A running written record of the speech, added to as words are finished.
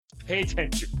Pay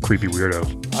attention. Creepy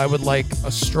weirdo. I would like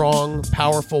a strong,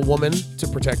 powerful woman to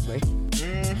protect me.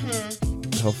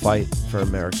 He'll fight for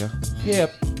America.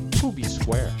 Hip, Poopy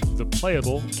Square. The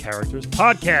Playable Characters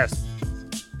Podcast.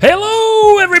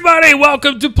 Hello, everybody.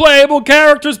 Welcome to Playable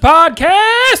Characters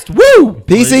Podcast. Woo!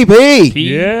 PCP!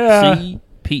 Yeah.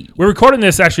 PCP. We're recording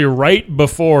this actually right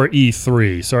before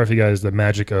E3. Sorry for you guys, the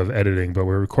magic of editing, but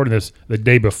we're recording this the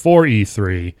day before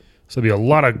E3. So there'll be a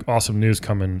lot of awesome news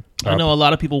coming up. I know a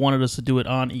lot of people wanted us to do it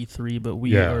on E3, but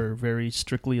we Yeah. are very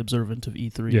strictly observant of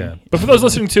E3. Yeah. But for those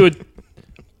listening to it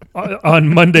on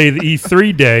Monday, the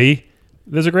E3 day,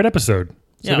 there's a great episode.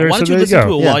 So Yeah, there, why don't so you there listen go.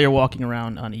 to it Yeah. while you're walking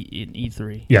around on in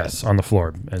E3? Yes, on the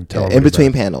floor and tell In everybody between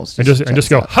about it. panels. And just check go,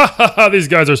 us out. ha ha ha, these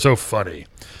guys are so funny.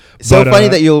 So But, funny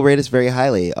that you'll rate us very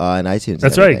highly on iTunes. and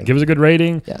That's right. everything. Give us a good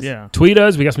rating. Yes. Yeah. Tweet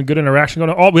us. We got some good interaction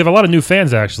going on. Oh, we have a lot of new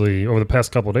fans actually over the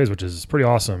past couple of days, which is pretty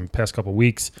awesome. Past couple of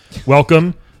weeks.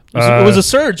 Welcome. It was a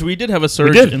surge. We did have a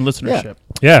surge did. in listenership.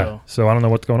 Yeah. So I don't know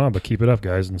what's going on, but keep it up,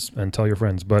 guys, and tell your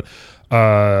friends. But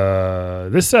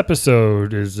this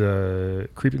episode is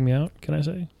creeping me out, can I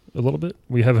say? A little bit.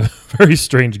 We have a very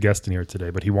strange guest in here today,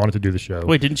 but he wanted to do the show.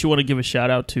 Wait, didn't you want to give a shout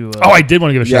out to? Oh, I did want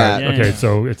to give a shout out. Yeah. Okay, Yeah.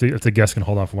 so if the guest can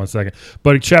hold on for 1 second.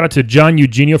 But shout out to John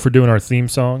Eugenio for doing our theme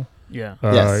song. Yeah.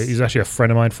 Yes. He's actually a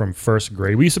friend of mine from first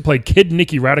grade. We used to play Kid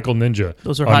Nicky Radical Ninja.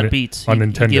 Those are on hot Ni- beats. on He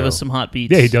Nintendo. gave us some hot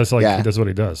beats. Yeah, he does Yeah. he does what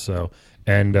he does. So,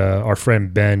 and our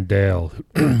friend Ben Dale,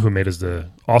 who made us the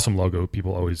awesome logo,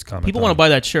 people always comment. People want to buy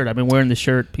that shirt. I've been wearing the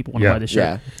shirt. People want to Yeah. buy the shirt.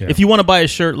 Yeah. Yeah. If you want to buy a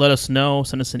shirt, let us know.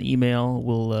 Send us an email.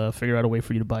 We'll figure out a way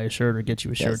for you to buy a shirt or get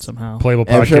you a shirt Yes. somehow. Playable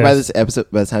And I'm podcast. sure by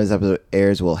the time this episode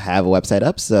airs, we'll have a website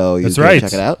up, so you That's can right.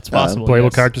 check it out. It's possible.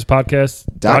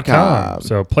 PlayableCharactersPodcast.com. .com.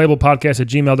 So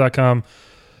playablepodcast@gmail.com,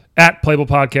 at Playable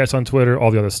Podcast on Twitter, all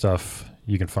the other stuff.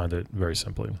 You can find it very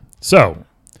simply. So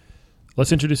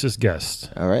let's introduce this guest.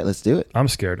 All right, let's do it. I'm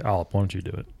scared. Alp, why don't you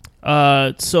do it?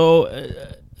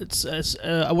 It's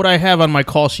what I have on my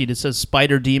call sheet. It says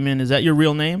Spider Demon. Is that your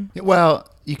real name? Well,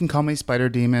 you can call me Spider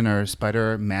Demon or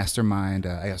Spider Mastermind.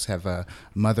 I also have a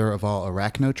mother of all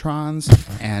arachnotrons.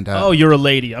 And Oh, you're a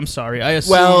lady. I'm sorry. I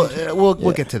assumed. well,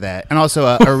 we'll get to that. And also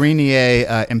Arenie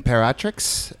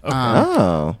Imperatrix.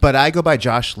 Oh. But I go by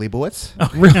Josh Leibowitz.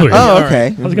 Really? Oh, All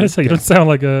okay. I was gonna say you don't sound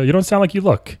like you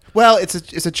look. Well,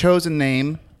 it's a chosen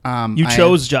name. you I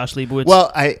chose Josh Leibowitz.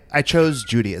 Well, I chose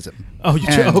Judaism. oh, you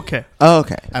chose. and- Okay, Oh,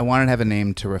 okay. I wanted to have a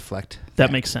name to reflect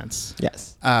that makes sense.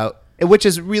 Yes. which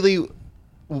is really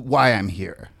why I'm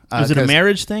here. Is it a 'cause-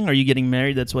 marriage thing? Are you getting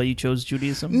married? That's why you chose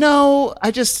Judaism? No,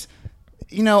 I just,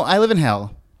 I live in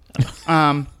hell.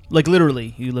 Like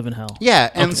literally, you live in hell. Yeah,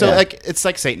 and Okay. so Yeah. it's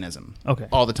like Satanism. Okay.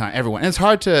 All the time, everyone. And it's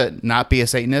hard to not be a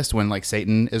Satanist when like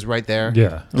Satan is right there.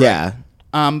 Yeah. Yeah.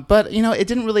 But it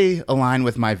didn't really align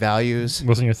with my values.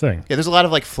 Wasn't your thing. Yeah, there's a lot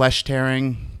of like flesh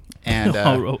tearing and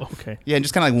Oh, okay. yeah, and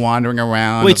just kind of like wandering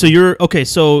around. Wait, so you're okay?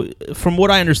 So from what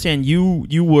I understand, you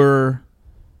were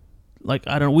like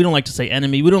we don't like to say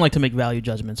enemy. We don't like to make value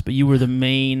judgments, but you were the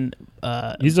main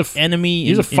He's a enemy.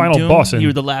 he's in, a final in Doom? boss in- You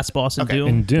were the last boss in Okay. Doom.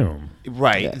 in Doom.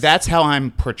 right? Yes. That's how I'm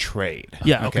portrayed.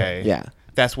 Yeah, okay. Yeah.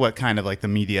 That's what kind of like the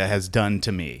media has done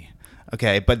to me.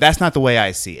 Okay, but that's not the way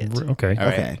I see it. Okay. All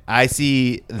right? Okay. I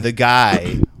see the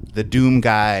guy, the Doom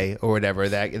guy or whatever,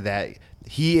 that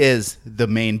he is the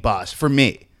main boss for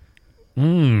me.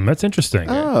 That's interesting.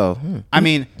 Oh. I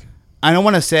mean, I don't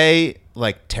want to say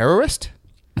like terrorist,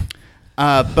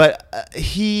 but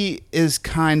he is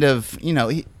kind of,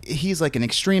 he's like an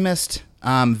extremist,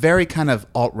 very kind of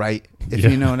alt-right, if Yeah.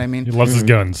 you know what I mean. He loves his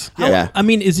guns. Yeah. I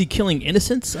mean, is he killing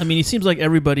innocents? I mean, he seems like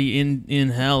everybody in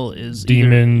hell is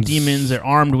Demons. Either demons. They're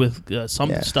armed with some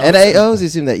Yeah. stuff. And I always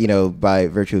assume that, by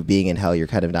virtue of being in hell, you're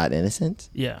kind of not innocent.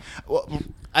 yeah. Well,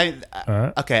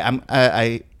 Uh. okay,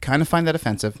 I kind of find that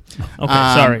offensive.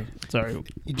 Okay. Sorry.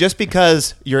 Just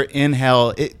because you're in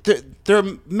hell, there are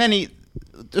many.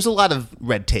 There's a lot of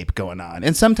red tape going on,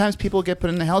 and sometimes people get put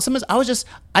into hell. Sometimes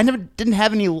I didn't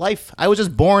have any life. I was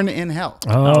just born in hell.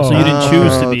 Oh, so you didn't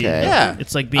choose to be. okay. Yeah.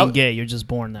 It's like being I- gay. You're just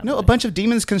born that No, way. a bunch of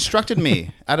demons constructed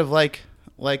me out of like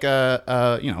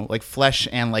flesh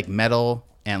and like metal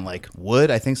and like wood.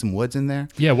 I think some wood's in there.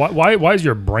 Yeah. Why is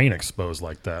your brain exposed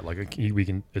like that? Like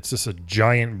it's just a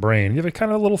giant brain. You have a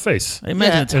kind of a little face. I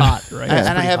imagine Yeah. it's hot, right? It's And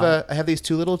I pretty have hot. I have these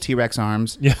two little T-Rex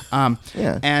arms. Yeah.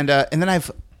 Yeah. And then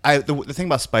the thing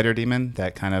about Spider Demon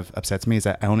that kind of upsets me is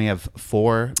that I only have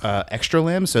 4 extra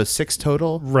limbs, so 6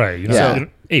 total. Right. You know, Yeah. so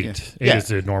 8. 8 Yeah. is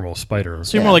the normal spider.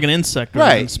 So you're more like an insect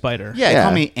rather than a spider. Yeah, Yeah.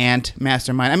 call me Ant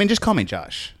Mastermind. I mean, just call me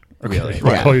Josh. Really.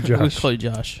 I'll Yeah. call you We'll Josh. call you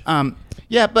Josh.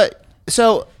 Yeah, but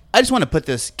so I just want to put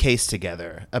this case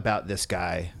together about this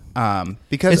guy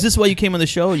Because Is this why you came on the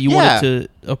show? You Yeah. wanted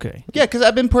to? Okay. yeah, because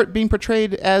I've been being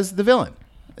portrayed as the villain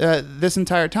this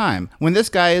entire time. When this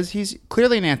guy he's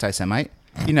clearly an anti-Semite.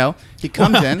 You know, he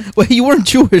comes in. Wait, you weren't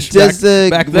Jewish Does the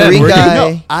back then, Marine were you? guy-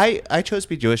 No, I chose to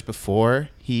be Jewish before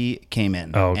he came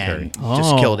in Oh, okay. and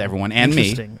just Oh, killed everyone and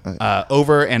me interesting.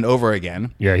 over and over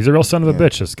again. Yeah, he's a real son of a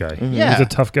bitch. This guy. Yeah. He's a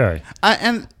tough guy.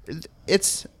 And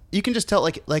it's you can just tell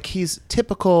like he's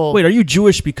typical. Wait, are you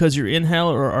Jewish because you're in hell,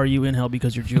 or are you in hell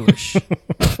because you're Jewish?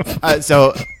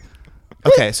 So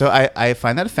I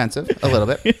find that offensive a little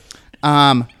bit.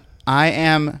 I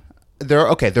am there.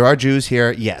 Okay, there are Jews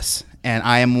here, yes, and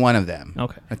I am one of them.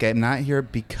 Okay. I'm not here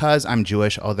because I'm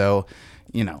Jewish, although,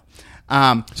 you know.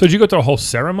 So did you go through a whole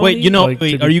ceremony? Wait, you know, Like,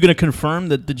 did are you going to confirm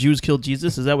that the Jews killed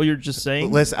Jesus? Is that what you're just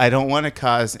saying? Listen, I don't want to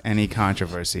cause any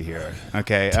controversy here.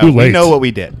 Okay, Too we late. know what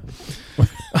we did.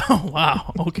 Oh,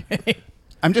 wow. Okay.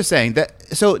 I'm just saying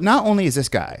that. So not only is this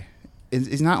guy,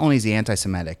 is not only is he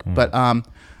anti-Semitic, but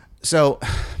so I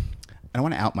don't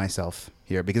want to out myself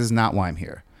here because it's not why I'm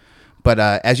here. But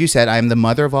as you said, I am the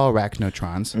mother of all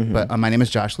arachnotrons. But my name is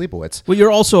Josh Leibowitz. Well,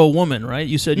 you're also a woman, right?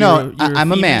 You said No, you're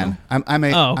I'm a female? man. I'm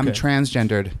a Oh, okay.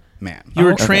 transgendered man. You're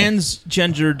a okay.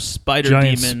 transgendered spider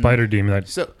giant demon. spider demon that,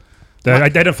 So that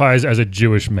identifies as a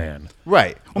Jewish man?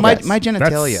 right. Well, Yes. my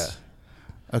genitalia, That's-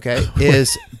 okay,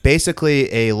 is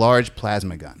basically a large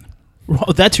plasma gun.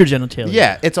 Oh, that's your genitalia.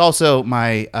 Yeah, it's also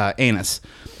my anus.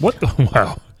 What?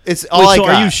 Wow. It's all Wait, I so got.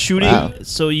 are you shooting? Wow.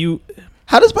 So you.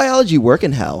 How does biology work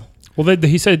in hell? Well,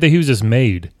 he said that he was just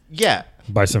made Yeah.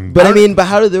 by some. But but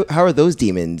how are those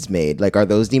demons made? Like, are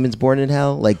those demons born in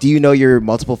hell? Like, do you know your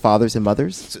multiple fathers and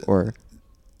mothers? Or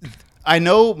I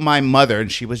know my mother, and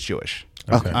she was Jewish.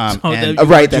 Okay. Oh, And- you are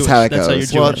right, that's Jewish. how it That's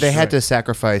goes. you're well, Jewish. they had Right. to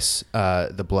sacrifice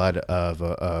the blood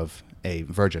of a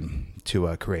virgin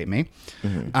to create me.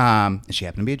 And she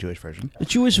happened to be a Jewish virgin.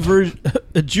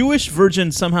 A Jewish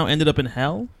virgin somehow ended up in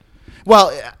hell.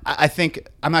 Well, I think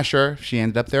I'm not sure if she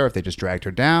ended up there or if they just dragged her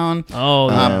down. Oh,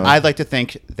 I'd like to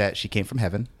think that she came from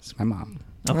heaven. It's my mom.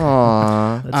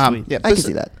 Aww. that's sweet. Yeah, I can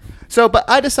see that. So, but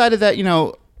I decided that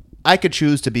I could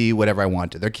choose to be whatever I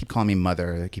wanted. They keep calling me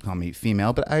mother. They keep calling me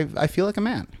female, but I feel like a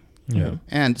man. Yeah.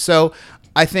 And so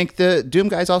I think the Doom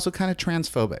guy is also kind of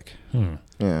transphobic.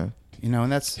 Yeah.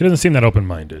 And that's He doesn't seem that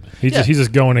open-minded. He's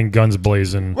just going in guns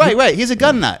blazing. right. He's a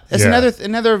gun nut. That's Yeah.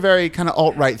 another very kind of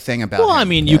alt-right thing about Well, him. I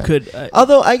mean, you could.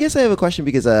 Although I guess I have a question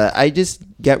because I just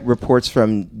get reports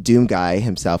from Doom Guy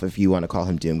himself, if you want to call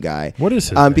him Doom Guy. What is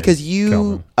his name, Because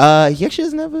you Calvin? he actually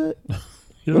doesn't have a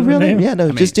He doesn't real have a name. Yeah, no, I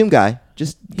mean- just Doom Guy.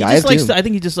 Just he Guy just of likes Doom. I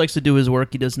think he just likes to do his work.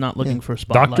 He does not looking for a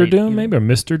spotlight. Dr. Doom, you know? maybe, or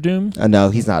Mr. Doom? No,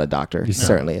 he's not a doctor. He He's not.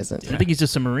 certainly isn't. I think he's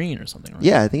just a Marine or something. Right?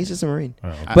 Yeah, I think he's just a Marine.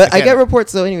 Oh. But I Again- get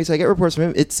reports though. Anyway, so I get reports from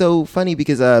him. It's so funny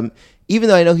because even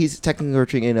though I know he's technically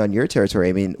retreating in on your territory,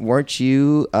 I mean, weren't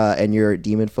you and your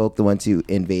demon folk the ones who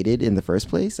invaded in the first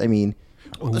place? I mean,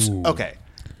 Ooh. Okay.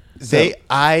 So-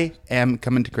 I am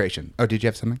coming to creation. Oh, did you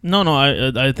have something? No,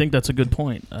 I think that's a good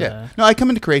point. Yeah. No, I come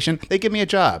into creation. They give me a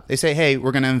job. They say, hey,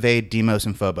 we're going to invade Deimos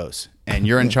and Phobos, and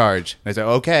you're in charge. And I say,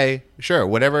 okay, sure.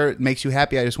 Whatever makes you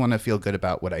happy. I just want to feel good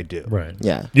about what I do. Right.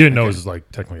 Yeah. You didn't know it was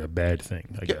like technically a bad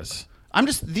thing, I guess. I'm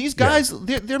just, these guys,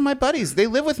 they're my buddies. They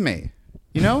live with me.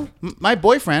 My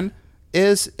boyfriend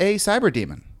is a cyber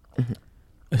demon.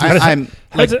 I'm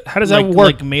How does that work?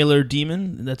 Like Mailer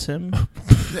Demon? That's him.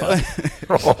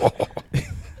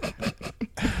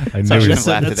 I knew Sorry, he shouldn't was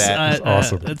laugh at that. That's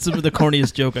awesome. That's the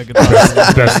corniest joke I could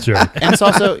possibly. best joke. and it's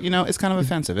also, it's kind of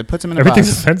offensive. It puts him in a Everything's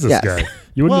box. offensive, Yes. guy.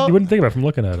 You wouldn't think about it from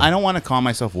looking at him. I don't want to call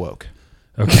myself woke.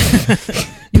 Okay.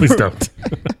 Please don't.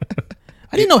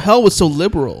 I didn't know hell was so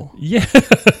liberal. Yeah.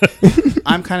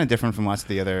 I'm kind of different from lots of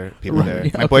the other people Right, there.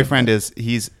 yeah, My okay. boyfriend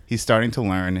he's starting to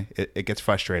learn. It gets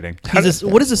frustrating.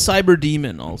 What is a cyber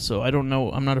demon? Also, I don't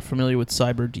know. I'm not familiar with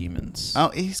cyber demons. Oh,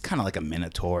 he's kind of like a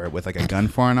minotaur with like a gun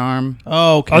for an arm.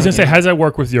 Oh, okay. I was gonna say, how does that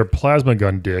work with your plasma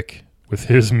gun dick with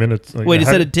his minutes? Like, Wait, is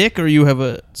how- that a dick, or you have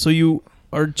a? So you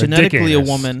are genetically a anus.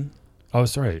 woman. Oh,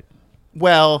 that's right.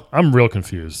 Well, I'm real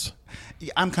confused.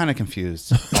 I'm kind of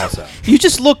confused also. You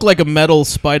just look like a metal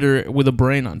spider with a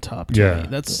brain on top. To Yeah. me.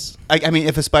 That's I mean,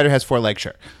 if a spider has 4 legs,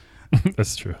 sure.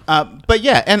 That's true. But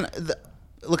yeah, and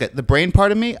look at the brain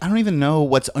part of me. I don't even know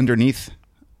what's underneath.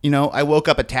 I woke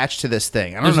up attached to this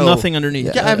thing. I don't there's know. nothing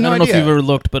underneath. Yeah, I have no don't know if idea. you've ever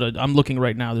looked, but I'm looking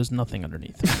right now. There's nothing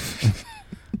underneath.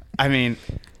 I mean,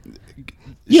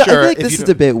 yeah, sure, I feel like if this you is don't-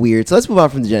 a bit weird. So let's move on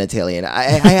from the genitalia.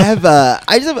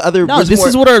 I just have other. No, there's this more-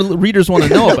 is what our readers want to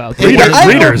know about. Readers- I have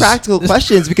more readers. practical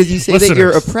questions because you say that you're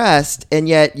Listeners. oppressed and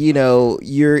yet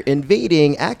you're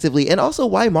invading actively, and also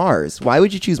why Mars? Why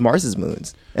would you choose Mars's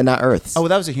moons and not Earth's? Oh, well,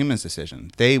 that was a human's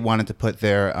decision. They wanted to put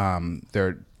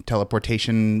their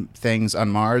teleportation things on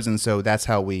Mars, and so that's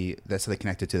how they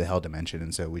connected to the hell dimension,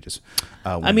 and so we just.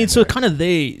 I mean, so kind of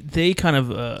they kind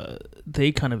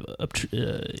of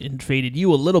invaded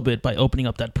you a little bit by opening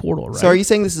up that portal, right? So are you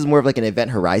saying this is more of like an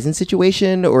Event Horizon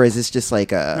situation, or is this just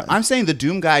like a? I'm saying the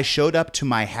Doom guy showed up to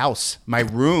my house, my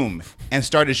room, and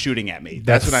started shooting at me.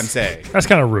 That's what I'm saying. That's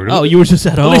kind of rude. Oh, you were just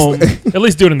at home. At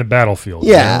least do it in the battlefield.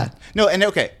 Yeah. No, and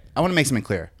okay, I want to make something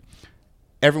clear.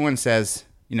 Everyone says,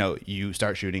 you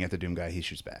start shooting at the Doom guy, he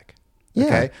shoots back. Yeah.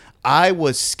 Okay? I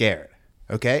was scared.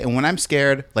 Okay? And when I'm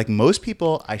scared, like most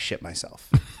people, I shit myself.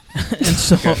 And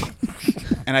so,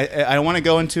 And I don't want to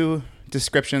go into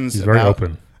descriptions He's very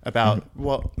open. about,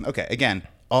 well, okay, again,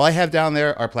 all I have down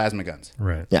there are plasma guns.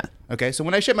 Right. Yeah. Okay? So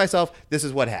when I shit myself, this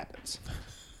is what happens.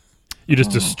 You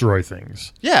just destroy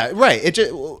things. Yeah, right.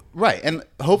 Right. And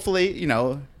hopefully,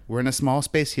 we're in a small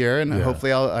space here, and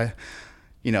hopefully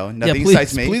nothing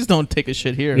excites me. please don't take a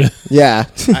shit here. Yeah.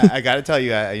 I got to tell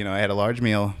you, I had a large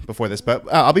meal before this, but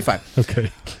I'll be fine.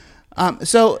 Okay.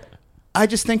 So I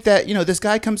just think that, this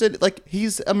guy comes in, like,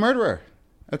 he's a murderer.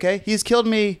 Okay? He's killed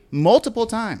me multiple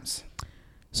times.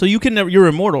 So you can never. You're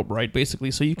immortal, right? Basically,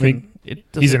 so you can. I mean,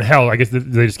 he's in hell. I guess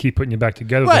they just keep putting you back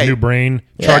together with Right. a new brain.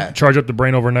 Yeah. Charge up the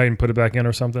brain overnight and put it back in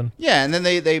or something. Yeah, and then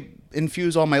they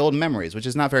infuse all my old memories, which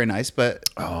is not very nice, but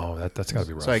Oh, that's got to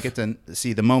be rough. so I get to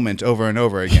see the moment over and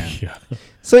over again. Yeah.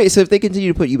 So if they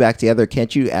continue to put you back together,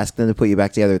 can't you ask them to put you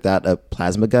back together without a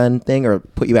plasma gun thing, or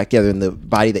put you back together in the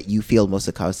body that you feel most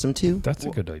accustomed to? That's a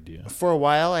good idea. For a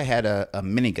while, I had a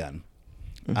minigun,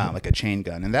 like a chain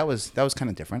gun, and that was kind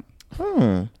of different.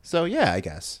 So yeah, I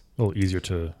guess. A little easier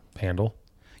to handle.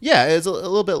 Yeah, it's a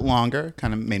little bit longer.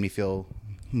 Kind of made me feel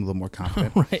a little more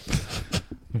confident. right.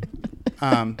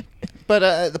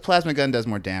 But the plasma gun does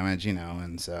more damage,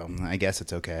 and so I guess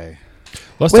it's okay.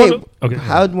 Let's Wait, talk. Okay.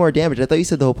 how more damage? I thought you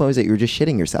said the whole point was that you were just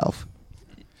shitting yourself.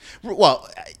 Well,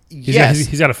 He's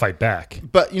yes, got to fight back.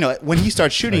 but when he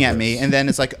starts shooting I at me, guess. and then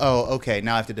it's like, oh, okay,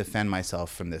 now I have to defend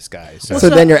myself from this guy. So, So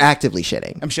then you're actively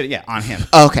shitting. I'm shitting, yeah, on him.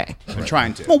 Okay. I'm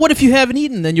trying to. Well, what if you haven't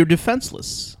eaten? Then you're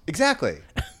defenseless. Exactly.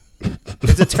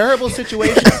 It's a terrible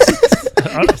situation.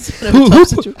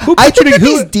 Who I think that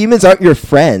these demons aren't your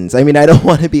friends. I mean, I don't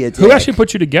want to be a dick. Who actually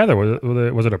put you together?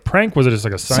 Was it a prank? Was it just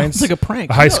like a science? Sounds like a prank.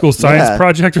 A high school science Yeah.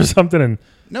 project or something? And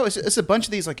No, it's a bunch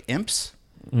of these like imps.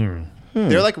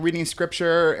 They're like reading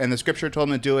scripture, and the scripture told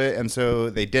them to do it, and so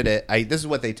they did it. This is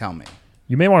what they tell me.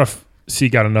 you may want to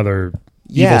seek out another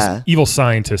Yeah. evil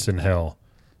scientist in hell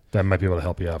that might be able to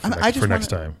help you out for, I just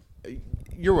next wanna- time.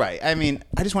 You're right. I mean,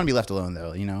 I just want to be left alone,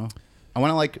 though. I want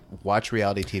to like watch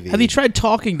reality TV. Have you tried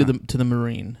talking to the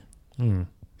Marine?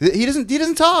 He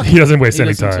doesn't talk. He doesn't waste He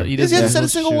any doesn't- time. He hasn't said a doesn't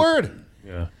single shoot. word.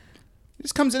 Yeah. He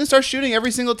just comes in and starts shooting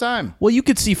every single time. Well, you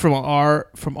could see from our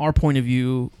point of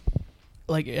view,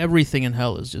 like everything in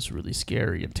hell is just really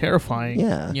scary and terrifying.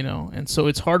 Yeah. And so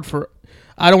it's hard for.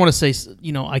 I don't want to say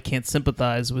I can't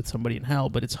sympathize with somebody in hell,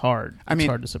 but it's hard. I mean, it's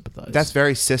hard to sympathize. That's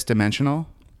very cis-dimensional.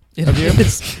 it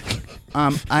is.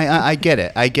 I get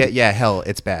it. Yeah, hell,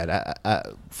 it's bad.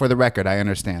 For the record, I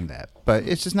understand that. But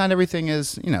it's just not everything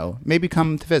is, maybe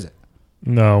come to visit.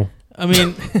 No. I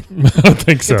mean, I don't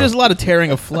think so. if there's a lot of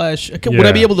tearing of flesh, would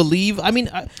I be Yeah. able to leave? I mean,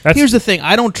 here's the thing: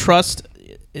 I don't trust,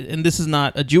 and this is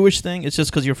not a Jewish thing. It's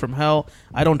just because you're from hell.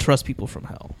 I don't trust people from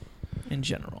hell, in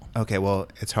general. Okay, well,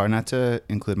 it's hard not to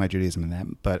include my Judaism in that,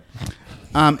 but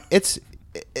it's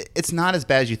not as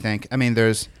bad as you think. I mean,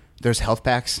 there's health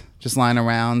packs just lying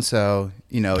around, so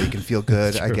you can feel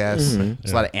good. I guess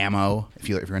there's a lot of ammo if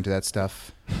you're into that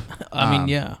stuff. I mean,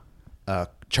 yeah.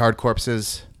 Charred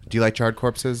corpses. Do you like charred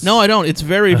corpses? No, I don't. It's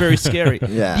very, very scary.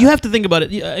 Yeah. You have to think about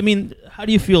it. I mean, how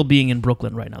do you feel being in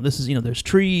Brooklyn right now? This is, there's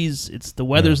trees. The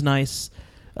weather's nice.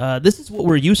 This is what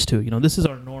we're used to. This is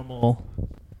our normal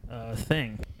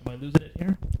thing. Am I losing it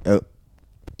here? Oh,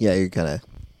 yeah. You're kind of.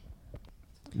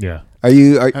 Yeah. Are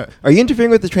you interfering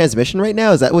with the transmission right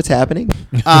now? Is that what's happening?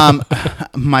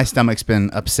 My stomach's been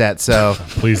upset, so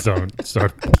Please don't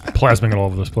start plasming all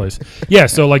over this place. Yeah.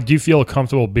 So, like, do you feel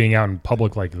comfortable being out in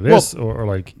public like this, or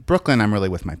like Brooklyn, I'm really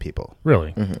with my people.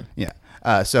 really?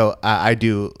 Yeah. So I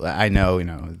do. I know.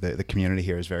 The community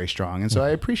here is very strong, and so I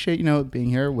appreciate being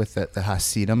here with the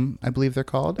Hasidim, I believe they're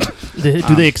called. Do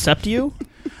they accept you?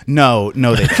 No, they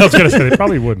I was gonna say they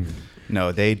probably wouldn't.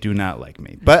 no, they do not like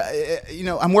me. But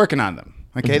I'm working on them.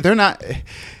 Okay, they're not.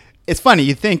 It's funny.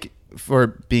 You think for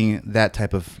being that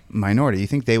type of minority, you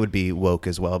think they would be woke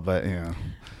as well, but I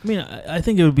mean, I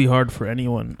think it would be hard for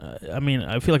anyone. I mean,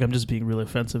 I feel like I'm just being really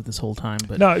offensive this whole time,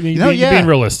 but No, I mean, No, you're yeah. being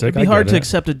realistic. it'd be hard to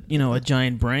accept. accept a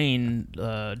giant brain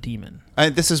demon.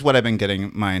 this is what I've been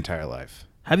getting my entire life.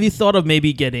 Have you thought of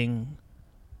maybe getting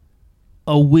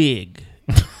a wig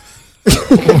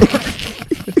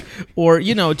or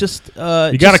just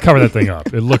You got to cover that thing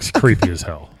up. It looks creepy as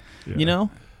hell. Yeah. you know.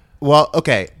 Well,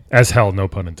 okay. As hell, no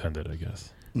pun intended, I guess.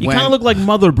 You When- kind of look like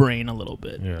Mother Brain a little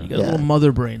bit. Yeah. You got a Yeah. little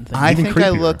Mother Brain thing. I Even think I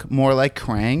creepier. look more like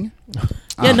Krang.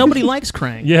 yeah, nobody likes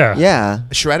Krang. Yeah. Yeah.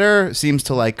 Shredder seems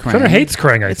to like Krang. Shredder hates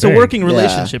Krang, I It's think. a working Yeah.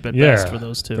 relationship at Yeah. best for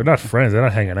those two. They're not friends. They're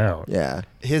not hanging out. Yeah.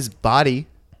 His body,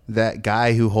 that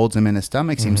guy who holds him in his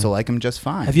stomach, seems to like him just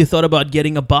fine. Have you thought about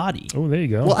getting a body? Oh, there you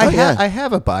go. Well, Oh, yeah. I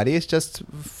have a body. It's just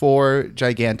 4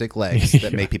 gigantic legs that Yeah.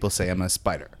 make people say I'm a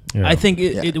spider. Yeah. I think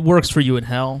Yeah. it works for you in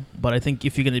hell, but I think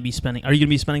if you're going to be spending, are you going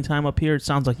to be spending time up here? It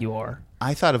sounds like you are.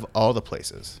 I thought of all the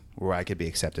places where I could be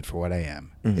accepted for what I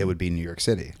am. It would be New York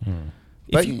City.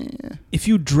 But If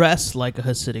you dress like a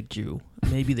Hasidic Jew,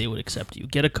 maybe they would accept you.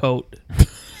 Get a coat.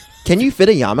 Can you fit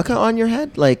a yarmulke on your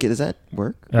head? Like, does that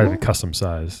work? That'd be custom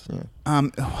size.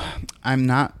 I'm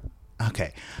not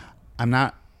okay. I'm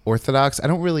not Orthodox. I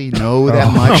don't really know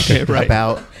that much Okay, right.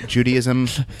 about Judaism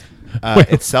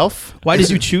itself. Why did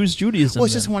you choose Judaism? Well,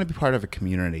 I just then? want to be part of a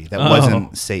community that Oh.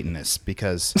 wasn't Satanist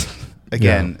because,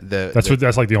 again, That's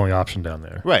like the only option down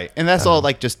there. right, and that's all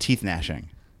like just teeth gnashing.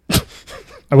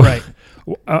 Right.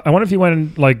 I wonder if you went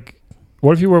and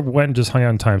what if you went and just hung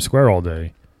out in Times Square all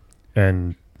day,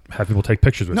 and had people take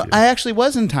pictures with No, you? I actually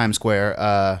was in Times Square,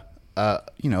 on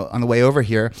the way over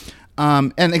here,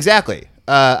 and exactly.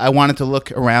 I wanted to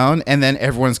look around, and then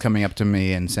everyone's coming up to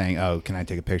me and saying, "Oh, can I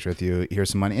take a picture with you? Here's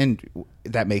some money." And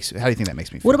that makes. How do you think that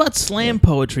makes me feel? What about slam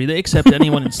poetry? They accept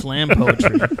anyone in slam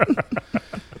poetry.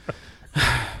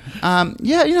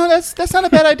 Yeah, that's not a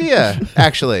bad idea,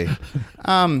 actually.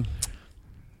 I'm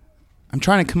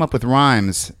trying to come up with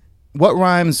rhymes. What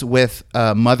rhymes with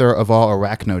mother of all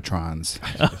arachnotrons?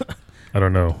 I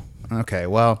don't know. Okay,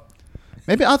 well,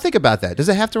 maybe I'll think about that. Does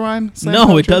it have to rhyme? Slam No, it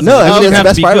poetry? doesn't. No, I It mean, doesn't that's the have to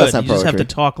best be part about good. slam You just have to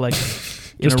poetry. talk like in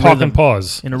Just a talk rhythm. and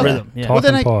pause. In a rhythm, yeah. Talk Well,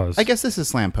 then and pause. I guess this is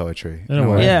slam poetry. In a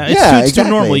way. Yeah, it's, Yeah, it's too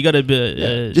exactly. normal. You got to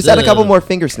be. Just add a couple more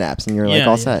finger snaps, and you're like Yeah,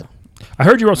 all yeah. set. I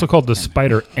heard you're also called the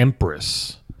Spider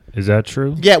Empress. Is that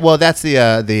true? Yeah, well, that's the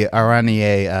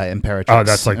Aranier Imperatrix. Oh,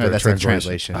 that's like Or the that's the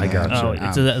translation. translation. I got Oh, you.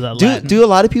 it's a Do Latin. do a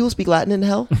lot of people speak Latin in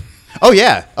hell? Oh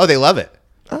yeah. Oh, they love it.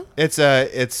 Oh.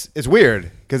 It's weird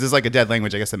because it's like a dead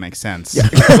language. I guess that makes sense.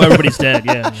 Well, everybody's dead.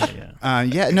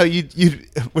 Yeah. No, you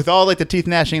with all like the teeth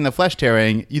gnashing and the flesh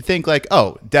tearing, you think like,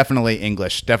 oh, definitely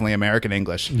English, definitely American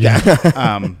English.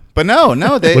 Yeah. But no,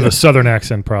 they With a southern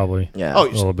accent, probably. Yeah. oh, a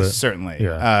little bit. certainly.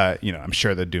 Yeah. I'm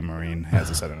sure the Dumarine has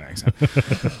a southern accent.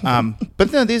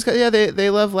 But no, these guys, yeah, they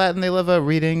love Latin. They love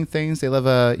reading things. They love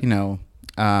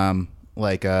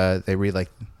they read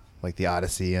like the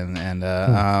Odyssey and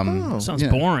Sounds yeah.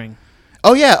 boring.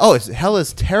 Oh yeah. Oh, hell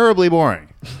is terribly boring.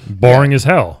 Boring as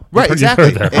hell. Right, You've exactly.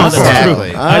 heard that Oh, that's before. Exactly.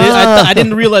 true. I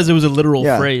didn't realize it was a literal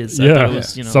Yeah. phrase. I Yeah. thought it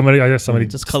was, I guess somebody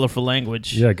just colorful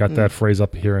language. got that phrase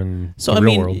up here in So the I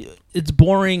real mean, world. it's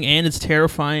boring and it's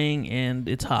terrifying and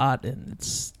it's hot and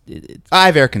it's. I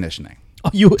have air conditioning. Oh,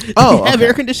 you Oh, have okay.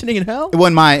 air conditioning in hell? Well,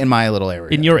 in my little area.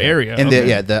 In your area? In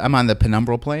Okay. I'm on the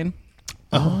penumbral plane.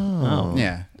 Oh.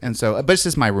 Yeah, and so, but it's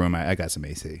just my room. I got some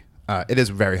AC. It is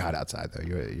very hot outside, though.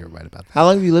 You're right about How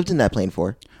long have you lived in that plane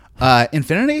for? that.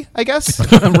 Infinity, I guess.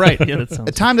 Right. Yeah, that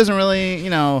sounds. Time doesn't really,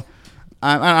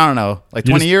 I don't know, like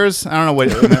You 20 just- years. I don't know what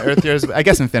Earth years. I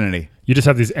guess infinity. You just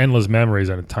have these endless memories,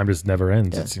 and time just never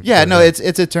ends. Yeah. It seems Yeah, like no, that.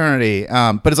 it's eternity.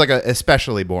 But it's like a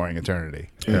especially boring eternity.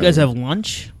 You guys have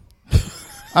lunch?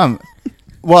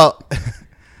 Well,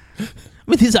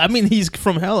 I mean, he's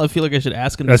from hell. I feel like I should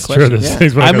ask him That's this true. question. This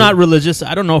thing's what I I'm gotta- not religious.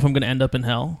 I don't know if I'm going to end up in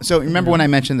hell. so remember when I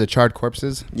mentioned the charred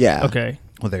corpses? Yeah. Okay.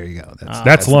 Well, there you go.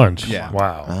 That's lunch. Yeah.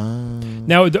 Wow. Oh.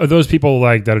 Now, are those people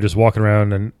like that are just walking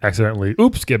around and accidentally,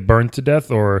 get burned to death,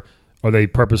 or are they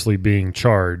purposely being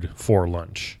charred for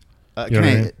lunch? You know what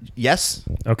I mean? Yes,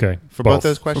 Okay, for both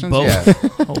those For questions. both.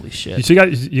 Yeah. Holy shit. So you got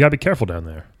to be careful down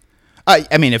there.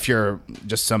 I mean, if you're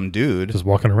just some dude, Just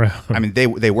walking around. I mean, they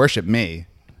worship me.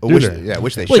 Do Which, they? yeah,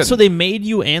 which they Wait, should. so they made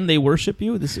you and they worship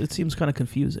you? It seems kind of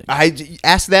confusing. I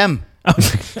asked them.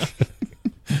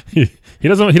 he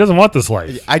doesn't want this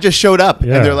life. I just showed up,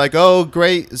 Yeah. and they're like, "Oh,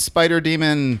 great spider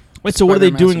demon." Wait, so what are they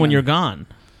Spider doing when Mastermind." you're gone?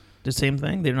 The same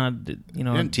thing? They're not,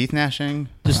 Teeth gnashing,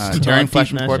 Just tearing teeth flesh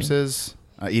from gnashing. corpses,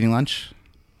 eating lunch.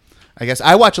 I guess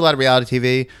I watch a lot of reality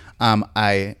TV.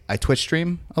 I Twitch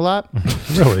stream a lot.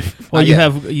 Really? Well, yeah.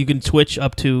 you can twitch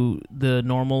up to the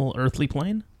normal earthly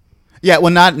plane? Yeah,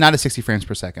 well, not at 60 frames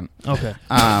per second. Okay.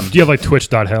 Do you have like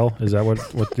twitch.hell? Is that what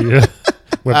the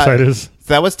website is?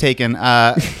 So that was taken.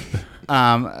 I've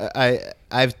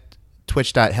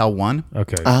twitch.hell1.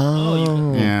 Okay.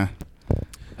 Oh. Yeah,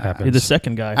 Happens. You're the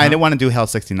second guy. I huh? didn't want to do Hell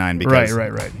 69 because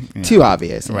Right. yeah. Too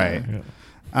obvious. Right.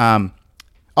 Yeah.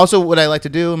 Also, what I like to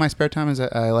do in my spare time is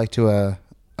I like to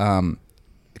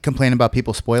complain about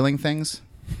people spoiling things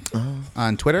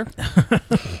on Twitter.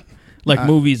 Like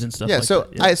movies and stuff. Yeah, like so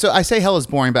that. I say hell is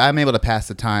boring, but I'm able to pass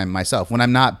the time myself when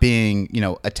I'm not being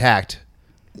attacked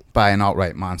by an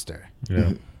alt-right monster.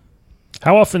 Yeah.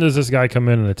 How often does this guy come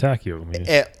in and attack you? I mean,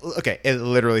 It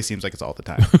literally seems like it's all the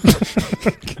time.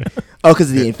 Oh,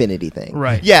 because of the infinity thing.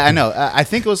 Right. Yeah, I know. I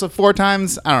think it was 4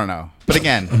 times. I don't know. But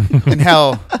again, in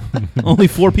hell, Only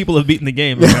 4 people have beaten the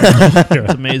game.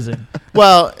 It's amazing.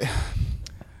 well,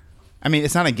 I mean,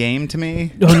 it's not a game to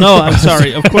me. Oh, no, I'm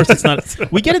sorry. Of course it's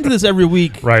not. We get into this every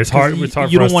week. Right, it's hard- 'cause it's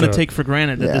hard You for don't us want to to- take for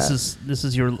granted that Yeah. this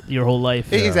is your whole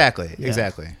life. Exactly. Yeah.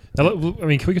 Exactly. now, I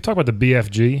mean, can we talk about the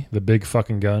BFG, the big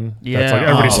fucking gun? That's like Yeah.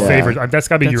 everybody's Oh. favorite. That's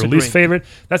got to be That's your a least great- favorite.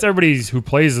 That's everybody's who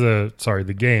plays the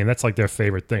game. That's like their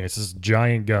favorite thing. It's this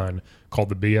giant gun called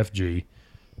the BFG.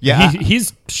 Yeah.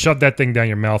 he's shoved that thing down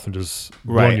your mouth and just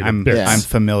blown Right. you to I'm bits. I'm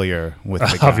familiar with the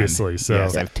gun. Obviously, so-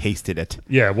 yes, I've tasted it.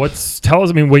 Yeah, tell us?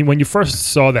 I mean, when you first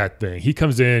saw that thing, he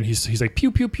comes in, he's like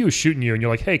pew pew pew shooting you, and you're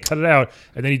like, hey, cut it out,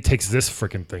 and then he takes this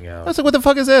freaking thing I out. was like, what the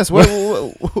fuck is this?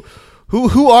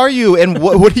 Who are you? And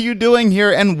what are you doing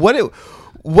here? And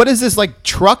what is this like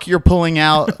truck you're pulling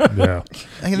out? Yeah,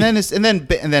 And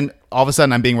then all of a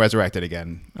sudden I'm being resurrected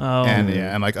again. Oh. And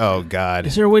yeah, I'm like, oh god.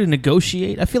 Is there a way to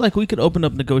negotiate? I feel like we could open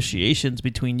up negotiations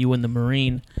between you and the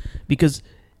Marine, because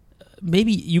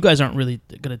maybe you guys aren't really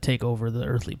going to take over the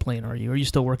earthly plane, are you? Are you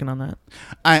still working on that?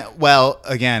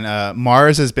 Again,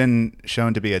 Mars has been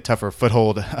shown to be a tougher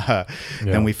foothold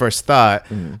than we first thought.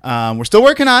 We're still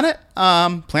working on it.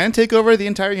 Plan to take over the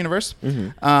entire universe.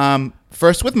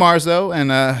 First with Mars, though,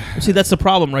 and See, that's the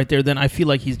problem right there. Then I feel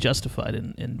like he's justified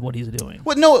in what he's doing.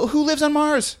 what? No, who lives on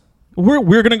Mars? We're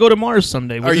going to go to Mars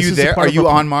someday. Are This you is a there? part Are of you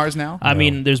our on Mars now? I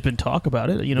mean, there's been talk about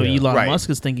it. Yeah. Elon Right. Musk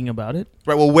is thinking about it.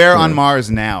 Right. Well, we're on Mars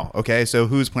now. Okay, so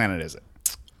whose planet is it?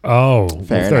 Oh,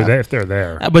 Fair enough. if they're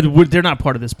there. But they're not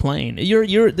part of this plane.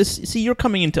 You're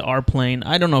coming into our plane.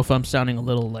 I don't know if I'm sounding a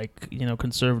little like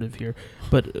conservative here,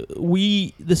 but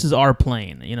this is our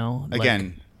plane. Like-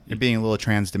 Again, you're being a little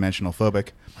trans-dimensional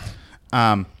phobic.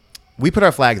 We put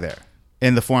our flag there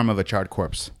in the form of a charred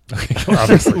corpse.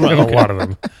 Obviously, we have a lot of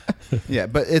them. Yeah,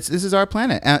 but this is our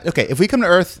planet. Okay, if we come to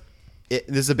Earth, this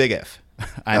is a big if.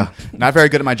 I'm not very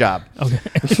good at my job. Okay.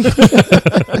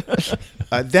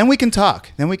 Then we can talk.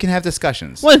 Then we can have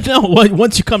discussions. Well, no.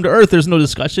 Once you come to Earth, there's no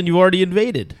discussion. You've already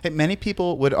invaded. Hey, many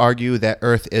people would argue that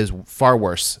Earth is far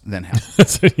worse than hell.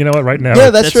 You know what? Right now, Yeah,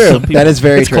 that's That's true. some people- That is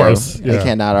very It's true. close, yeah. I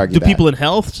cannot argue Do that. people in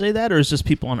hell say that, or is just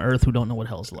people on Earth who don't know what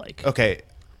hell's like? Okay,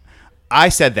 I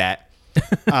said that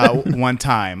one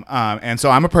time, and so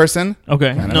I'm a person.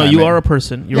 Okay. No, No, I you mean- are a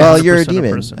person. You're Well, you're a 100%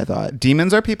 demon, person. I thought.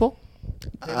 Demons are people.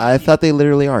 I thought they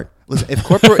literally aren't. Listen,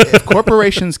 if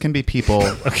corporations can be people,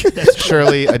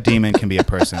 surely a demon can be a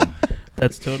person.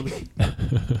 That's totally.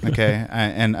 Okay,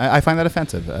 I find that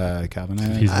offensive, Calvin.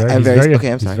 he's I'm very, very- okay,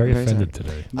 I'm he's sorry, very very offended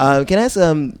today. Can I ask,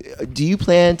 do you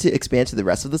plan to expand to the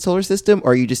rest of the solar system,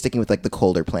 or are you just sticking with like the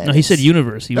colder planets? No, he said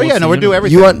universe. He Oh, wants yeah, the no, we're doing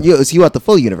universe. everything. So you want the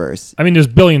full universe? I mean, there's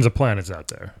billions of planets out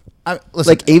there.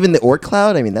 Listen, Like even the Oort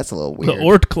cloud? I mean, that's a little weird. The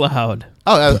Oort cloud.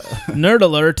 Nerd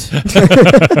alert.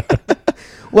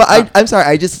 Well, I'm sorry.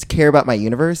 I just care about my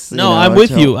universe. No, I'm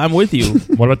with you. I'm with you.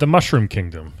 What about the Mushroom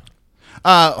Kingdom?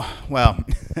 well,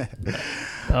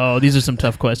 Oh, these are some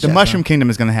tough the questions. Mushroom Kingdom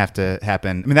is going to have to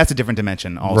happen. I mean, that's a different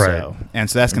dimension also, Right. and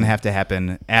so that's going to have to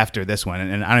happen after this one.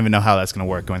 And I don't even know how that's going to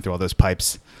work going through all those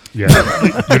pipes. Yeah,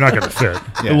 you're not going to fit.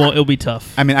 Yeah. It'll be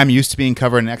tough. I mean, I'm used to being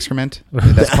covered in excrement.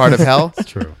 That's part of hell. It's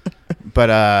true. But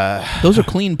Those are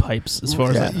clean pipes, as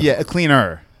far as I know. yeah,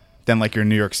 cleaner than like your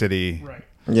New York City. Right.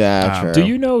 Yeah, true. Do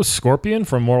you know Scorpion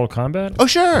from Mortal Kombat? Oh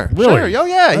sure, Really? Sure. Oh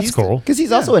yeah, That's cool. Because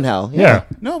he's also in hell. Yeah.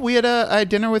 No, we had I had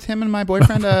dinner with him and my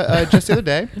boyfriend just the other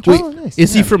day. Oh, nice.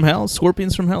 Is he from hell?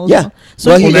 Scorpion's from hell as Yeah. well?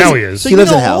 So Well, Well, he now is- he is. So He you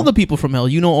lives know in hell. all the people from hell.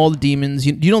 You know all the demons.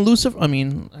 You know Lucifer? I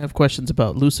mean, I have questions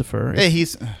about Lucifer. Hey,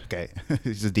 he's okay.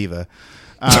 He's a diva.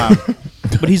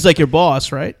 But he's like your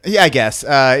boss, right? Yeah, I guess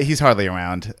he's hardly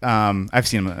around. I've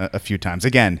seen him a few times.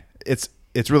 Again,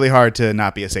 it's really hard to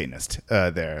not be a Satanist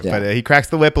there. Yeah. But he cracks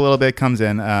the whip a little bit. Comes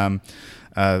in,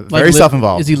 Like very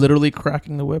self-involved. Is he literally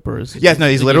cracking the whip, or is he? Yes, no,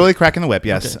 he's is he- literally cracking the whip.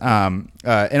 Yes, Okay.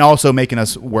 and also making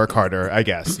us work harder, I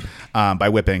guess, by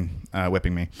whipping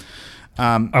me.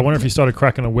 I wonder if he started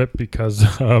cracking a whip because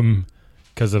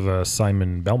of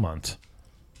Simon Belmont.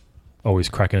 Always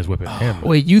cracking his whip at him.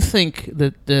 Wait, you think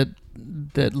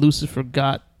that Lucifer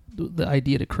got the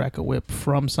idea to crack a whip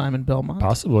from Simon Belmont?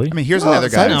 Possibly. I mean, here's Well, another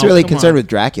guy. Simon's No, really come concerned on. with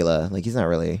Dracula. Like he's not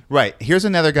really. Right, here's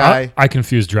another guy. I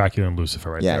confused Dracula and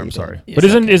Lucifer right Yeah, there. I'm you did. sorry. Yes, But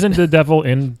isn't okay. isn't the devil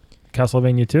in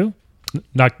Castlevania too?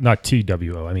 Not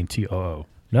TWO. I mean TOO.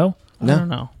 No. I don't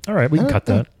know. All right, we can cut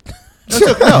that.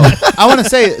 No, I want to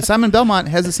say Simon Belmont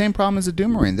has the same problem as a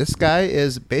Doom Marine. This guy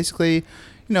is basically,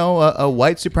 a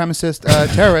white supremacist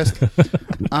terrorist.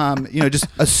 Just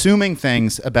assuming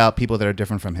things about people that are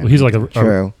different from him. Well, he's like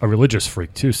True. a religious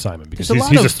freak too, Simon, because There's a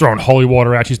he's lot just throwing holy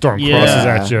water at you. He's throwing crosses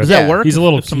at you. Does that work? He's a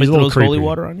little. If somebody he's a little throws holy creepy.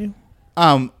 water on you.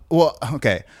 Well,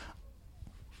 okay.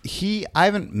 I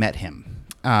haven't met him.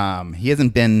 He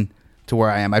hasn't been to where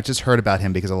I am. I've just heard about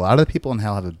him because a lot of the people in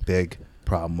hell have a big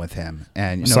problem with him,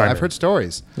 and Simon. I've heard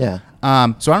stories. Yeah.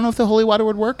 So I don't know if the holy water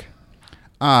would work.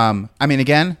 I mean,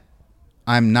 again,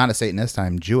 I'm not a Satanist.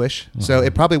 I'm Jewish, so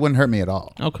it probably wouldn't hurt me at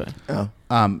all. Okay. Oh.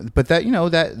 But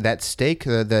that stake,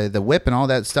 the whip, and all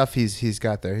that stuff he's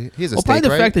got there. He's a Well, stake, by the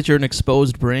right? fact that you're an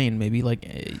exposed brain, maybe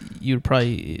you'd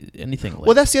probably anything. Like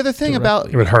Well, that's the other thing about.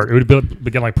 It would hurt. It would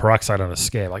begin like peroxide on a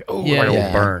scale, like Yeah. like a Yeah.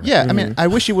 little burn. Yeah, I mean, I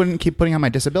wish you wouldn't keep putting on my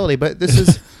disability, but this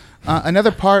is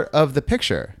another part of the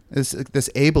picture. Is this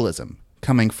ableism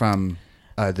coming from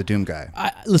the Doom guy?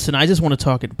 Listen, I just want to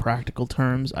talk in practical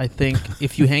terms. I think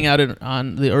if you hang out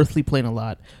on the earthly plane a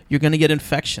lot, you're going to get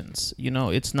infections.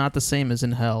 It's not the same as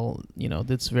in hell.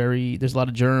 There's a lot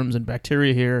of germs and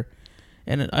bacteria here,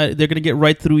 and they're going to get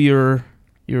right through your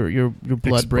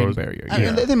blood-brain Exposed. barrier. I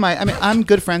mean, they might. I mean, I'm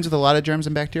good friends with a lot of germs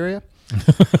and bacteria.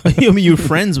 I mean, you're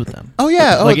friends with them. Oh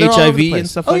yeah, Like they're all over the HIV place. and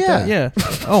stuff Oh, like yeah. that.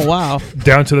 Yeah. Oh wow.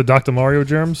 Down to the Dr. Mario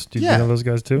germs. Do you Yeah. know those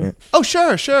guys too? Oh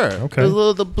sure. Okay.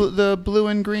 The blue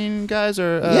and green guys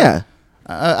are. Yeah.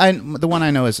 The one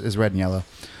I know is red and yellow.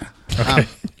 Okay.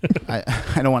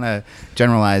 I don't want to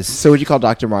generalize. So would you call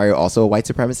Dr. Mario also a white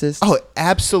supremacist? Oh,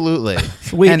 absolutely.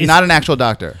 Wait, and is- not an actual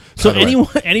doctor. So by the way.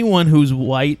 anyone who's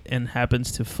white and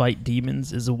happens to fight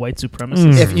demons is a white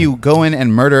supremacist. If you go in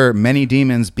and murder many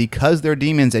demons because they're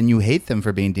demons and you hate them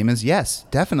for being demons, yes,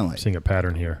 definitely. I'm seeing a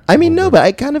pattern here. I mean, no, but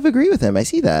I kind of agree with him. I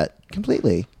see that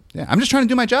completely. Yeah, I'm just trying to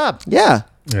do my job. Yeah.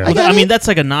 Yeah. I get I mean, it. that's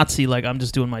like a Nazi, like I'm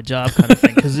just doing my job kind of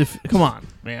thing. Because come on,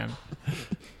 man.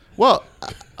 Well,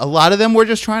 a lot of them were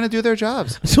just trying to do their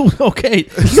jobs. So okay,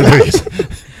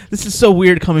 this is so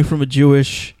weird coming from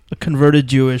a converted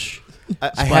Jewish. I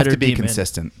have Spider to be demon.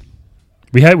 consistent.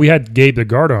 We had Gabe the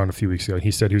Guard on a few weeks ago. And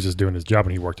he said he was just doing his job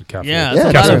and he worked at Castle. Yeah, it's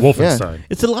a Castle lot of- Wolfenstein.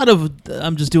 It's a lot of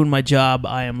I'm just doing my job.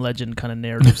 I am legend kind of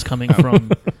narratives coming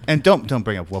from. And don't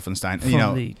bring up Wolfenstein. from You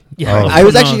know, Oh. I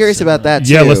was actually curious about that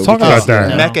too. Yeah, let's talk because, about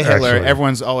that. you know, Mecha Hitler. Actually.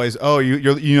 Everyone's always, you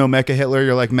know Mecha Hitler.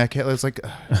 You're like Mecha Hitler. It's like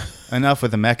enough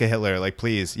with the Mecha Hitler. Like,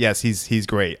 please, yes, he's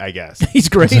great. I guess. He's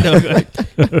great. Okay.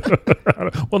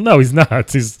 Well, no, he's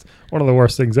not. He's one of the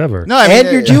worst things ever. No, I mean,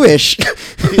 And you're Jewish.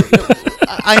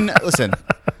 Listen.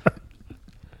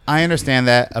 I understand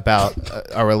that about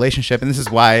our relationship, and this is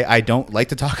why I don't like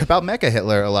to talk about Mecha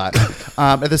Hitler a lot.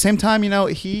 At the same time,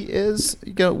 he is.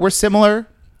 We're similar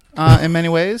in many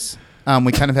ways.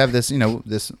 We kind of have this,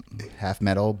 this half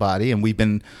metal body, and we've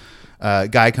been.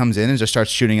 Guy comes in and just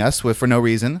starts shooting us for no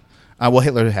reason. Well,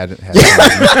 Hitler had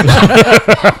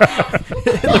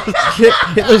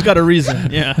Hitler's got a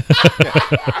reason. Yeah.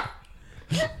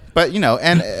 but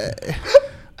and.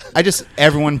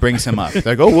 Everyone brings him up.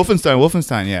 They're like, oh,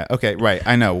 Wolfenstein. Yeah, okay, right.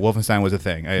 I know Wolfenstein was a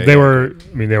thing. They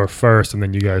were first, and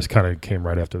then you guys kind of came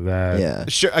right after that. Yeah.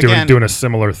 Sure. Doing, Again, doing a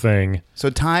similar thing. so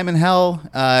time and hell,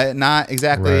 not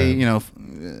exactly, Right.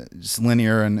 just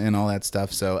linear and all that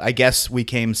stuff. So I guess we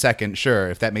came second. Sure,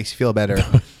 if that makes you feel better.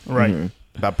 Right.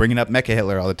 About bringing up Mecha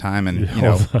Hitler all the time, and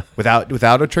Yeah.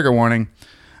 without a trigger warning.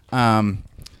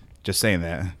 Just saying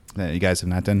that you guys have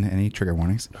not done any trigger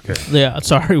warnings. Okay. Yeah.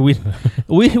 Sorry. We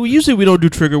usually we don't do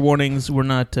trigger warnings. We're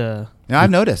not. No, I've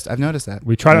noticed that.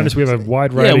 We try to understand. We have a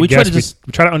wide variety we of try to guests. just-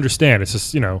 We try to understand. It's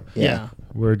just, Yeah.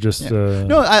 we're just... Yeah.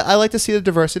 No, I like to see the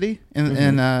diversity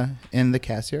in the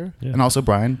cast here, Yeah. and also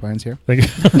Brian's here. Thank you.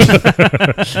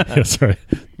 That's right.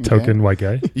 Token white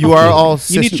guy. You are all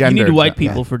You cisgendered. need white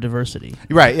people for diversity.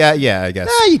 Right? Yeah. I guess.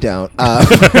 No, you don't.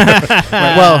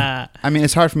 Well, I mean,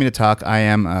 it's hard for me to talk. I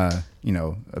am, a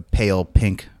pale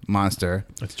pink monster,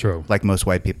 That's true. like most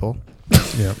white people.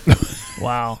 Yeah.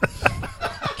 Wow.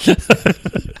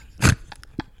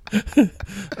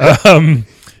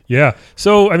 Yeah.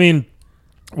 So, I mean,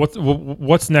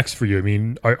 what's next for you? I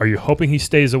mean, are you hoping he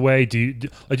stays away? Do you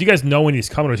guys know when he's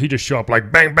coming, or does he just show up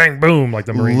like bang, bang, boom, like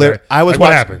the Marine guy? I was Like, what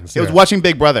watching. happens? I was Yeah. watching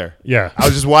Big Brother. Yeah. I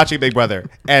was just watching Big Brother,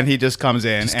 and he just comes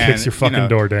in Just and kicks your fucking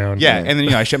door down. Yeah, and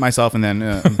then I shit myself, and then.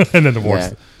 And then divorce.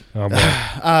 Yeah. Oh,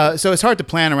 man. So it's hard to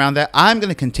plan around that. I'm going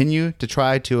to continue to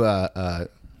try to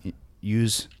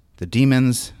use the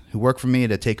demons who work for me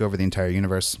to take over the entire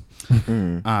universe.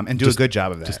 and do a good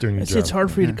job of that. Just doing your It's, job. it's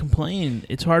hard for you to complain.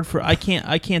 It's hard for I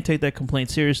can't take that complaint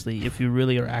seriously if you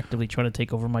really are actively trying to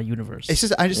take over my universe. It's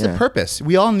just a Yeah. purpose.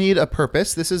 We all need a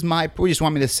purpose. This is my. You just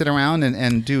want me to sit around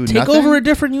and do take nothing? over a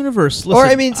different universe. Or Listen,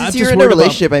 I mean, I'm since just you're in a worried about-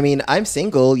 relationship, I mean, I'm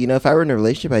single. You know, if I were in a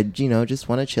relationship, I'd just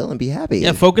want to chill and be happy.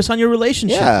 Yeah, focus on your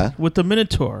relationship Yeah. with the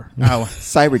Minotaur, Oh,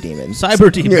 Cyber demon.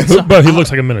 cyber demon. But he looks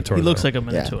like a minotaur. He looks though. like a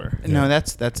Minotaur. no,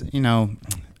 that's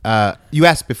you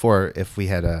asked before if we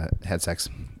had had sex.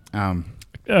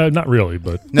 Not really,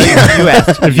 but No, you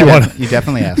asked. If you want- you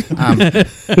definitely asked.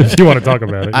 if you want to talk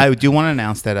about it, I do want to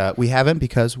announce that we haven't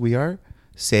because we are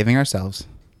saving ourselves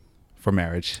for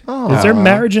marriage. Oh. is there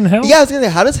marriage in hell? Yeah, I was gonna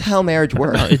say, how does hell marriage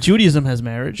work? Judaism has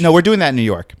marriage. No, we're doing that in New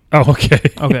York. Oh, okay.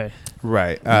 Okay.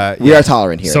 Right. We are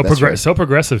tolerant here. So that's true. so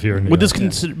progressive here. In New Would this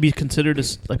York. be considered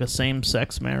as like a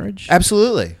same-sex marriage?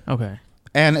 Absolutely. Okay.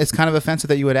 And it's kind of offensive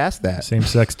that you would ask that. Same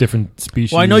sex, different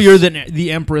species. Well, I know you're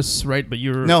the empress, right? But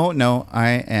you're No,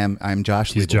 I'm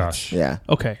Josh. He's Leibowitz. Josh. Yeah.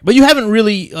 Okay, but you haven't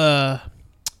really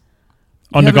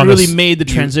Undergone really this- made the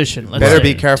transition. Let's better say,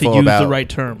 be careful to use about- the right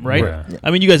term, right? Yeah.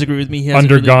 I mean, you guys agree with me. He hasn't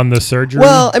Undergone the surgery.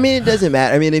 Well, I mean, it doesn't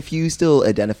matter. I mean, if you still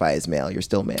identify as male, you're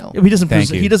still male. Really, he doesn't. Thank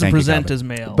you. He doesn't Thank you, present Calvin. as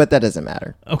male. But that doesn't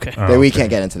matter. okay. Oh. Then we okay. can't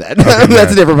get into that.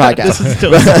 That's a different podcast. This is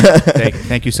still.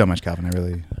 Thank you so much,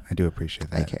 Calvin. I do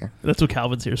appreciate that. I care. That's what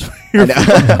Calvin's here for. I know.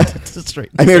 It's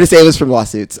straight. I'm here to save us from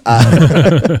lawsuits.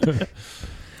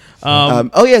 Um,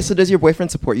 Oh yeah. So does your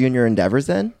boyfriend support you in your endeavors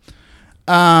then?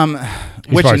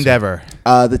 Which probably- endeavor?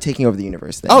 The taking over the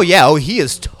universe thing. Oh yeah. Oh, he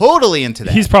is totally into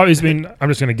that. he's probably. I mean, I'm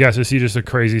just going to guess. Is he just a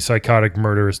crazy, psychotic,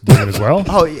 murderous demon as well?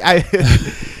 Oh,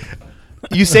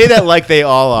 you say that like they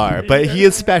all are, but he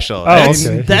is special. Oh, That's-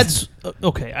 okay. That's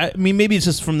okay. I mean, maybe it's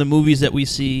just from the movies that we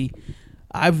see.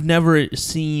 I've never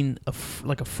seen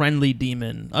like a friendly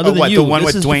demon other Oh, than what, you. the one This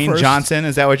with is the Dwayne first- Johnson?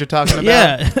 Is that what you're talking about?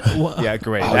 Yeah. Well, Yeah,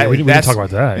 great. Oh, we didn't talk about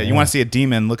that, You yeah. want to see a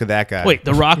demon? Look at that guy. Wait,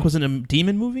 The Rock was in a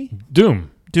demon movie?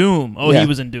 Doom. Doom. Oh, Yeah. he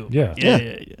was in Doom. Yeah.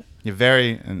 Yeah. You're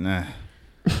very. Well,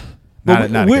 not a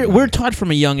good we're one. taught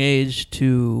from a young age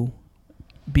to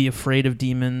be afraid of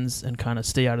demons and kind of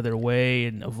stay out of their way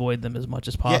and avoid them as much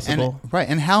as possible. Right.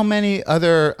 And how many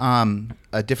other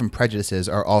different prejudices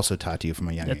are also taught to you from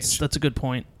a young age? That's a good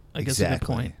point. I guess a good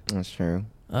Exactly. point. That's true.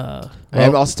 Uh, I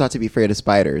am also taught to be afraid of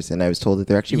spiders, and I was told that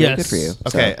they're actually really good for you.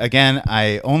 Okay, So- again,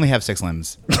 I only have 6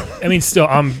 limbs. I mean, still,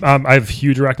 I have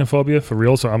huge arachnophobia for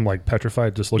real, so I'm like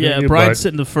petrified just looking yeah, at you. Brian's but-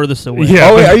 sitting the furthest away.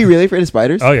 Yeah. Oh wait, are you really afraid of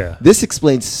spiders? Oh yeah. This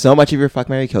explains so much of your fuck,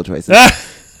 marry, kill choices.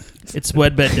 It's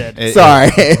Wed, Bed, Dead. It-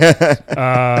 Sorry.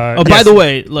 Oh, by the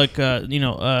way, like I don't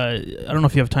know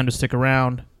if you have time to stick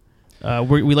around.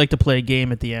 We like to play a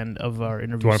game at the end of our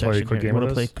interview Do you want to section. play a quick here. game Wanna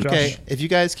with us, play- Josh? Okay, if you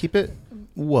guys keep it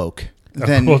woke, Oh,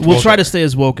 then cool. We'll try to stay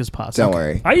as woke as possible. Don't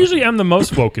worry. I usually am the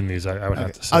most woke in these. I would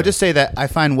have to say. I'll just say that I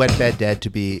find Wed, Bed, Dead to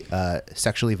be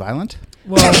sexually violent.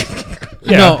 well,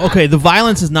 yeah. No, okay. The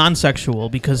violence is non-sexual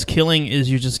because killing is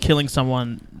you're just killing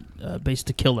someone based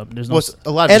to kill them. There's no. Well, it's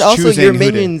a lot of And just also, choosing your who to-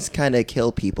 minions kind of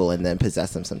kill people and then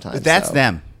possess them sometimes. That's so.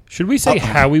 them. Should we say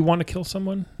how we want to kill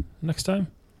someone next time?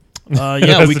 yeah,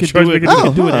 That's we the could choice do we it. could We do.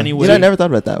 could do it huh. anyway. You know, I never thought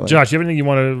about that one. Josh, you have anything you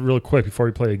want to real quick before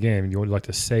we play a game? You would like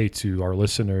to say to our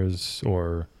listeners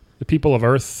or the people of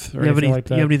Earth or You have anything any- like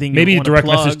that? you have anything you Maybe a wanna direct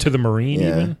plug? message to the Marine Yeah.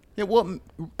 even. Yeah, well,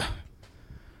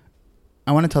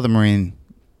 I want to tell the Marine,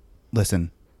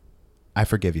 listen, I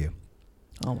forgive you.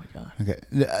 Oh my god.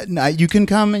 Okay, you can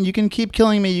come and you can keep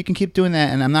killing me. You can keep doing that,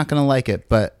 and I'm not going to like it.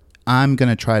 But I'm going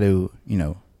to try to,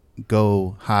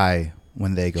 go high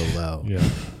when they go low. Yeah.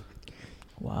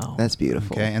 Wow. That's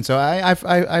beautiful. Okay, and so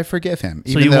I forgive him,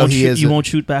 so even you though won't he shoot, is. you won't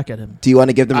shoot back at him. Do you want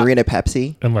to give the Marine a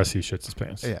Pepsi? Unless he shits his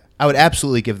pants. Yeah, I would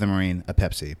absolutely give the Marine a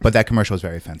Pepsi, but that commercial was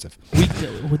very offensive.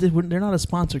 They're not a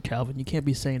sponsor, Calvin. You can't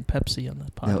be saying Pepsi on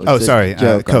that No, podcast. Oh, it's a sorry,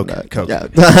 joke on Coke, that. Coke.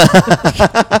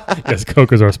 Yeah. Yes,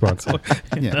 Coke is our sponsor.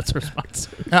 Yeah. That's our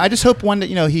sponsor. I just hope one day,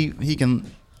 he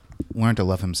can learn to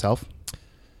love himself.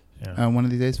 Yeah. One of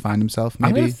these days, find himself. I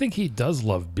Maybe. don't think he does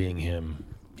love being him.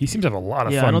 He seems to have a lot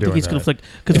of Yeah, fun I don't think doing he's gonna that. flick.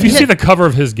 If Because you see the cover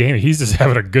of his game, he's just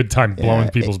having a good time blowing Yeah,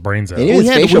 people's brains out. And even his We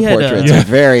had- facial we had, portraits Yeah. are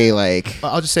very like.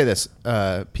 Well, I'll just say this: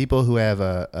 people who have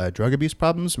drug abuse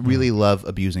problems really love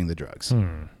abusing the drugs.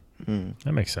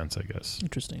 That makes sense, I guess.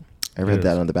 interesting. I read It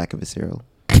that is. on the back of a cereal.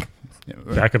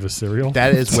 Back of a cereal?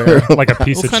 That is where like a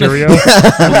piece What of kind of- Cheerio? What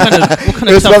kind of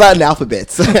It was tough- spelled out in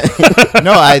alphabets.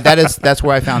 that's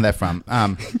where I found that from.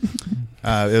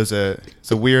 It was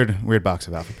it's a weird box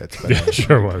of alphabets, but Yeah,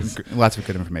 sure was. lots of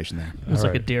good information there. It was All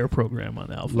like a right. dare program on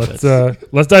the alphabet.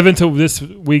 Let's dive into this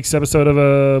week's episode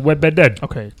of Wed, Bed, Dead.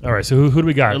 Okay. All right, so who do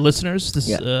we got? Listeners, this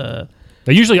Yeah.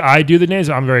 Now, usually I do the names.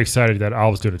 I'm very excited that I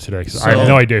was doing it today because I have So-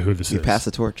 no idea who this You is. pass the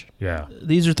torch. Yeah.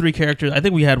 These are 3 characters. I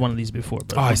think we had one of these before.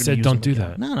 But Oh, we're I gonna said use don't them do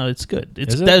again. that. No, it's good.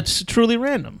 It's Is it? That's truly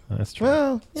random. That's true.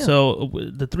 Well, yeah. So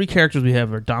the 3 characters we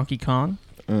have are Donkey Kong,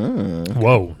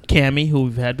 Whoa. Cammy, who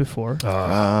we've had before,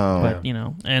 Oh. but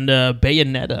and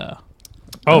Bayonetta.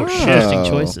 Oh, Interesting Oh.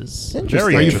 choices. Interesting.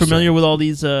 Very Are you interesting. familiar with all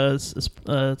these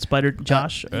Spider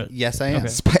Josh? Yes, I am. Okay.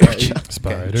 Spider Josh.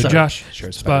 Spider Sorry. Josh.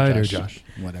 Sure, Spider Josh.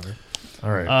 Whatever.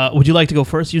 All right. Would you like to go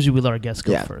first? Usually we let our guests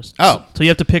go Yeah. first. Oh. So you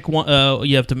have to pick one.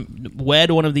 You have to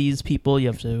wed one of these people. You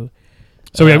have to.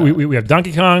 So we have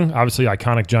Donkey Kong, obviously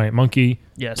iconic giant monkey.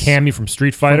 Yes. Cammy from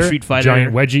Street Fighter. Street Fighter.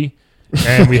 Giant wedgie.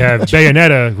 And we have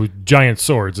Bayonetta with giant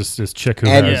swords. This chick who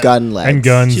And has gun legs. and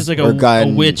guns. She's like Or a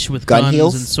gun- witch with gun guns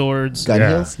heels? and swords. Gun Yeah.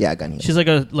 heels? Yeah, gun heels. She's like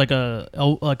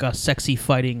a sexy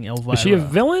fighting Elvira. Is she a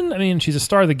villain? I mean, she's a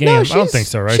star of the game. No, I don't she's- think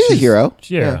so, right? she's a hero.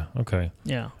 Yeah. Okay.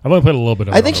 Yeah. I've only played a little bit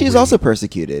of. I it think on she was Wii. also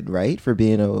persecuted, right, for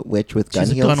being a witch with gun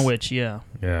She's a heels. gun witch. Yeah.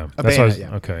 Yeah. A That's what I was,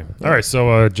 bayonet, yeah. Okay. All right.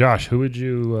 So, Josh, who would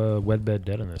you wed bed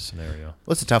dead in this scenario?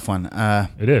 What's a tough one?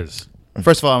 It is.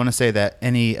 First of all, I want to say that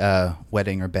any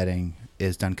wedding or bedding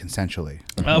is done consensually.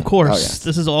 Of course. Oh, yes.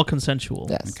 This is all consensual.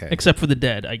 Yes. Okay. Except for the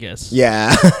dead, I guess.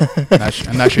 Yeah.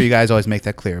 I'm not sure you guys always make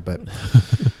that clear, but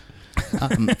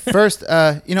first,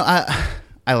 I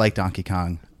like Donkey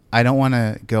Kong. I don't want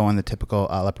to go on the typical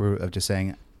Aleph route of just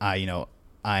saying, I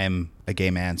am a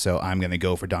gay man, so I'm going to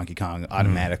go for Donkey Kong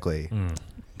automatically.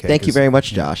 Okay, Thank you 'cause very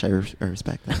much, Josh. I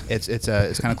respect that.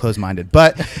 It's kind of closed-minded,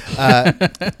 but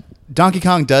Donkey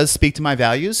Kong does speak to my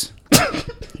values.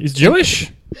 He's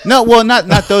Jewish. No, well,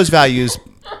 not those values.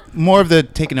 More of the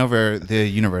taking over the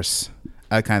universe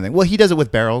kind of thing. Well, he does it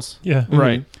with barrels. Yeah.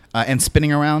 Right. And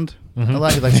spinning around a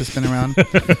lot. He likes to spin around.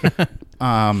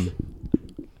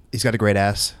 He's got a great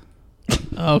ass.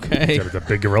 Okay. Got a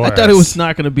big gorilla. I thought it was ass.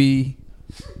 not going to be.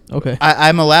 Okay.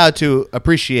 I'm allowed to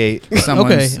appreciate Okay.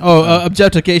 someone's.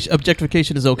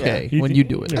 Objectification is okay Yeah. when you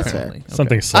do it. That's apparently. Okay.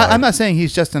 Something slight. I'm not saying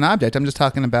he's just an object. I'm just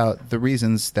talking about the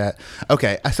reasons that.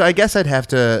 Okay, so I guess I'd have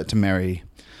to marry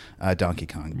Donkey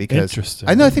Kong because Interesting.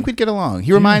 I think we'd get along.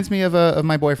 He reminds me of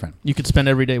my boyfriend. You could spend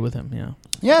every day with him. Yeah.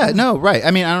 Yeah, no, right.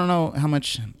 I mean, I don't know how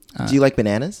much. Do you like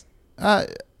bananas?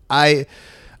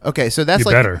 Okay, so that's You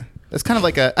like better. that's kind of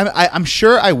like a. I'm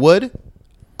sure I would.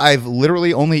 I've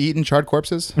literally only eaten charred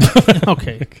corpses.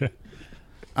 Okay. Okay.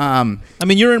 I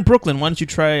mean, you're in Brooklyn. Why don't you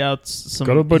try out some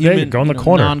Go to a bodega, go in the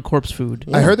corner. non-corpse food?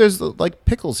 I heard there's like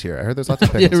pickles here. I heard there's lots of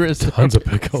Yeah, pickles. there is. Tons of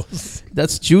pickles.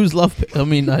 That's Jews love. I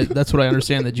mean, that's what I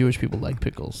understand. That Jewish people like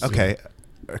pickles. Okay,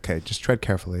 just tread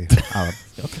carefully.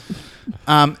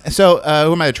 So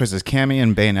who are my other choices? Cammy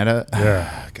and Bayonetta.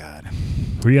 Yeah. God,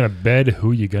 Who you gonna bed?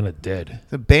 Who you gonna dead?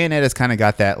 the Bayonetta's kind of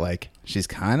got that like she's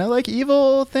kind of like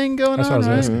evil thing going That's what I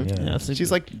on. was right? asking. Yeah. Yeah, so-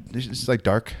 She's like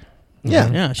dark.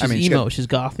 Yeah. Yeah, she's I mean, she emo. got- She's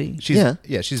gothy. She's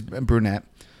Yeah. she's a brunette.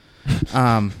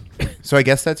 So I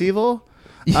guess that's evil.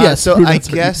 Yes, So I brunettes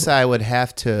are guess evil. I would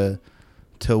have to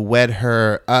wed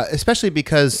her, especially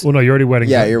because Well, no, you're already wedding.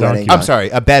 Yeah, you're Donkey. wedding. I'm sorry,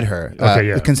 bed her. Okay,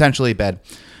 yeah. Consensually bed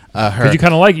her. Because you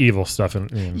kind of like evil stuff,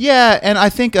 and Yeah, and I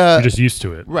think you're just used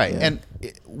to it. right. Yeah. And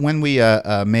when we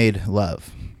made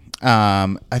love,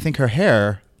 I think her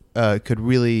hair could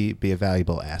really be a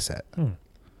valuable asset.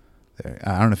 There.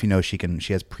 I don't know if you know she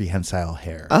has prehensile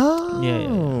hair. Oh.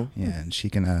 Yeah. Yeah, and she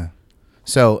can.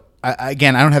 So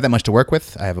again, I don't have that much to work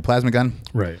with. I have a plasma gun.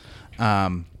 Right.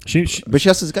 Um, She But she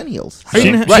also has gun heels. she-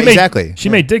 Right, she may- exactly. She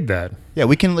may dig that. yeah,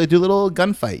 we can do a little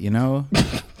gunfight. You know,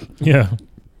 Yeah.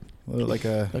 like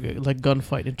a. like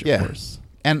gunfight intercourse.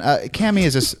 And Cammy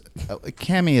is this.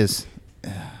 Cammy is.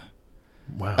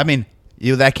 Wow. I mean,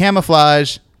 that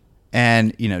camouflage,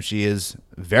 and she is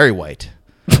very white.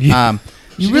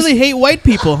 You She really hate white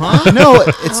people, huh? No,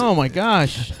 it's Oh my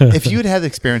gosh. if you would have the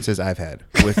experiences I've had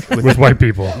with with white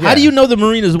people. How do you know the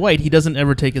Marine is white? He doesn't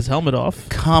ever take his helmet off.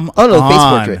 Come Oh, no,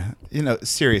 on. face portrait.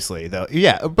 Seriously though.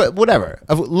 Yeah, but whatever.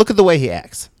 Look at the way he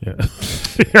acts. Yeah.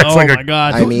 It's Oh like my a-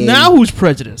 God. I mean- Now who's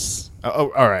prejudice?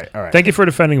 Oh, all right. Thank you for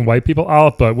defending white people,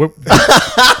 Alec, but we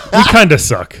kind of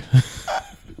suck.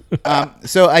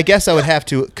 So I guess I would have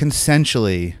to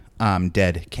consensually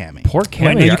dead Cammy. Poor Well,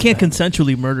 Cammy. no, you can't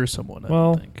consensually murder someone. I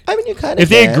Well, don't think. I mean, you kind of. If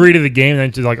they agree to the game,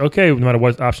 then she's like, okay, no matter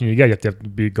what option you get, you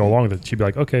have to go along with it. She'd be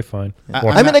like, okay, fine.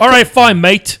 Or, I mean, all right, fine,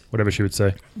 mate. Whatever she would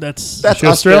say. That's That's she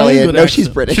Australian? Australian. Good No, she's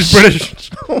accent. British. She's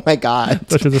British. Oh my God.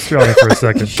 So she's Australian for a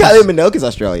second. Kylie Minogue's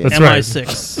Australian. That's right.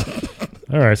 MI6.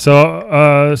 All right, so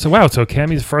wow, so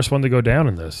Cammy's the first one to go down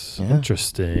in this. Yeah.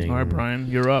 Interesting. All right, Brian,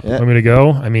 you're up. Yeah. Want me to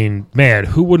go? I mean, man,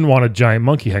 who wouldn't want a giant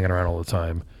monkey hanging around all the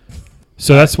time?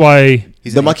 So that's why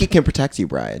He's The an- monkey can protect you,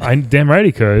 Brian. I'm damn right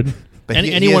he could. But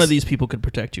Any one of these people could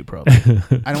protect you, probably.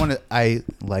 I don't want to. I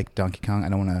like Donkey Kong. I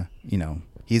don't want to.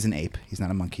 He's an ape. He's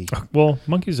not a monkey. Well,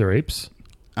 monkeys are apes.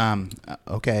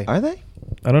 Okay. Are they?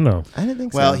 I don't know. I didn't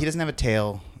think Well, so. he doesn't have a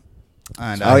tail.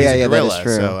 And, Oh, he's yeah, a yeah, that is gorilla,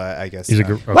 true. So I guess He's a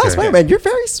okay. Wow, Spider-Man, you're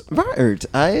very smart.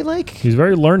 I like. He's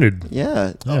very learned.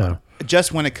 Yeah. Yeah,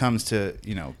 just when it comes to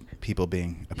people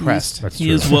being oppressed. that's He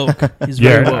true. is woke. He's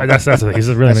very Yeah, woke. that's the thing. He's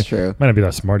really That's true. might not be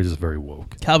that smart. He's just very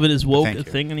woke. Calvin, is woke Thank a you.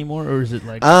 thing anymore, or is it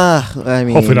like? I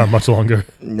mean, Hopefully not much longer.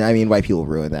 I mean, white people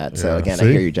ruin that. So Yeah, again, see?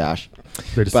 I hear you, Josh.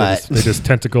 They just, But- they just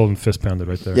tentacled and fist pounded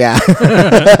right there. Yeah.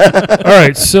 All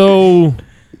right, so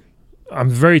I'm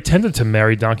very tempted to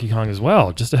marry Donkey Kong as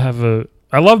well, just to have a.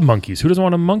 I love monkeys. Who doesn't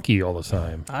want a monkey all the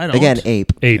time? I don't. Again,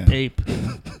 ape. Ape, Ape.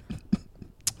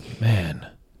 man.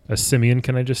 A simian,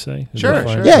 can I just say? Is Sure, that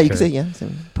fine? sure. Yeah, Okay. you can say yeah. So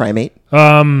primate.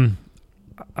 I'm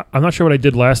not sure what I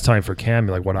did last time for Cammy,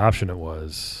 like what option it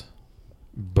was,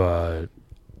 but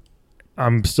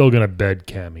I'm still gonna bed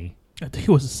Cammy. I think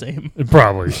it was the same.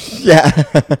 Probably. Yeah.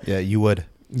 Yeah, you would.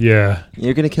 Yeah.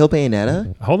 You're gonna kill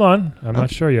Bayonetta? Hold on. I'm not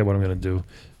sure yet what I'm gonna do.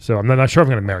 So I'm not sure if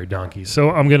I'm gonna marry Donkey. So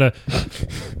I'm gonna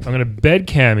bed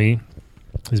Cammy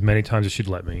as many times as she'd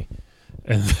let me,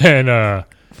 and then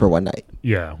For one night.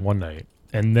 yeah, one night,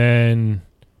 and then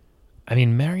I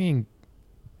mean marrying.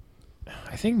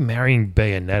 I think marrying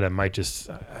Bayonetta might just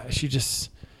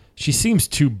she seems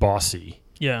too bossy.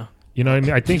 Yeah. You know what I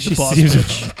mean? I think She's she a boss seems.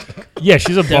 bitch. Yeah,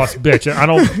 she's a boss bitch. I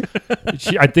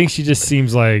don't. I think she just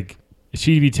seems like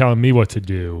she'd be telling me what to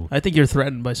do. I think you're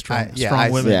threatened by strong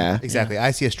women. Yeah. Exactly.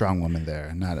 I see a strong woman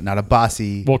there, not a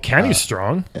bossy. Well, Cammy's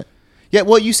strong. Yeah.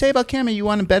 Well, you say about Cammy, you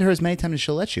want to bed her as many times as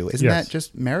she'll let you. Isn't Yes. that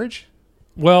just marriage?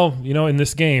 Well, in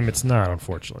this game, it's not,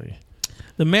 unfortunately.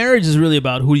 The marriage is really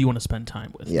about who do you want to spend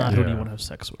time with, Yeah. not who do Yeah. you want to have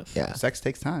sex with. Yeah. Sex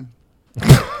takes time,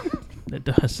 It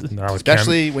does. Not with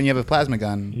especially when you have a plasma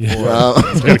gun. Yeah. Or- Well,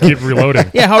 Cam. Gotta keep reloading.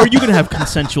 Yeah, how are you going to have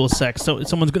consensual sex? So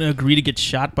someone's going to agree to get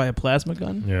shot by a plasma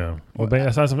gun? Yeah. Well,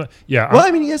 that's not something. Yeah. well,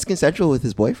 I mean, he has consensual with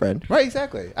his boyfriend. Right.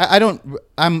 Exactly. I don't.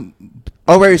 I'm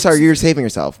Oh, right. Sorry, you're saving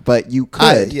yourself, but you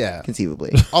could, yeah.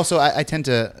 conceivably. also. I tend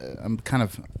to. I'm kind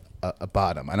of a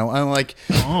bottom. I don't like.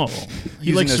 Oh. He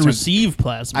Using likes those to terms- receive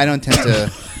plasma. I don't tend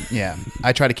to. Yeah.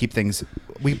 I try to keep things.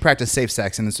 We practice safe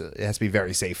sex, and it has to be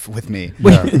very safe with me.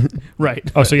 Yeah.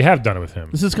 Right. Oh, so you have done it with him?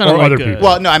 This is kind Or of like other a- people.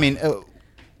 Well, no, I mean,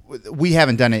 we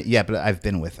haven't done it yet, but I've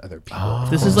been with other people.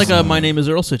 This is like a My Name is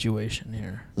Earl situation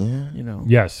here. Yeah. You know.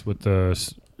 Yes, with the.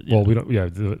 Well, we don't. Yeah,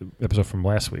 the episode from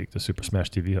last week, the Super Smash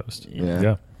TV host. Yeah.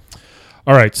 Yeah.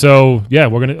 All right. So yeah,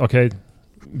 we're gonna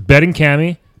betting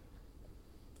Cammy.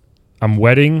 I'm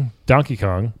wedding Donkey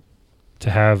Kong to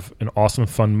have an awesome,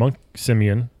 fun monk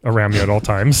simian around me at all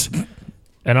times,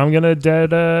 and I'm gonna dead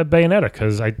Bayonetta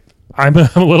because I'm a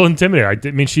little intimidated.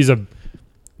 I mean, she's a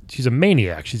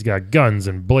maniac. She's got guns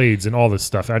and blades and all this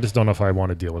stuff. I just don't know if I want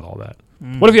to deal with all that.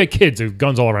 What if you had kids with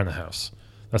guns all around the house?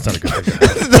 That's not a good thing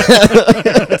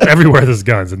to have. Everywhere there's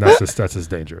guns, and that's just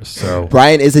dangerous. So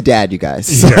Brian is a dad, you guys.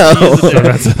 So.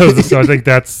 yeah. So I think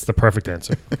that's the perfect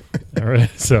answer. All right.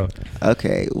 So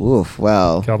Okay. Oof.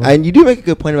 Well, Calvin? and you do make a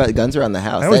good point about the guns around the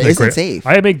house. I always That make isn't great, safe.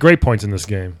 I make great points in this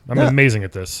game. I'm Yeah. amazing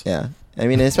at this. Yeah. I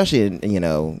mean, especially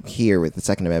here with the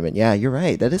Second Amendment. Yeah, you're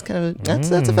right. That is kind of that's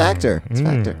a factor. It's a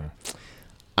factor.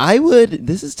 I would.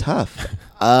 This is tough.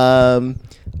 I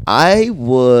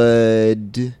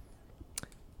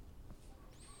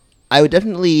would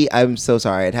definitely. I'm so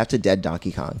sorry. I'd have to dead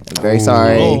Donkey Kong. I'm very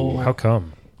sorry Oh. How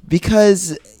come?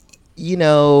 because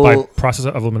By process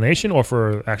of elimination or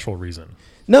for actual reason?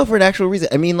 No, for an actual reason.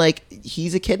 I mean, like,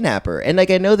 he's a kidnapper. And,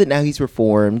 like, I know that now he's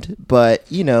reformed, but,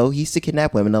 he used to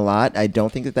kidnap women a lot. I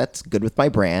don't think that that's good with my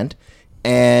brand.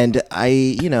 And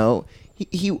he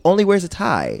only wears a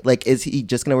tie. Like, is he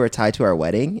just going to wear a tie to our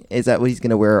wedding? Is that what he's going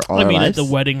to wear all I our mean, lives? at the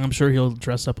wedding, I'm sure he'll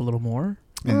dress up a little more.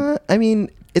 I mean,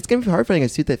 it's going to be hard finding a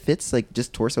suit that fits, like,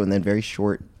 just torso and then very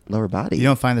short lower body. You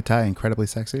don't find the tie incredibly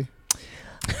sexy?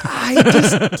 I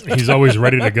just... He's always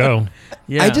ready to go.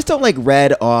 Yeah. I just don't like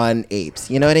red on apes.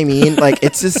 You know what I mean? Like,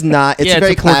 it's just not... It's yeah,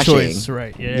 very it's a poor clashing. choice,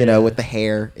 right? Yeah, With the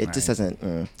hair. It just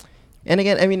doesn't... And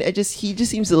again, I mean, he just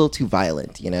seems a little too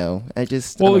violent, I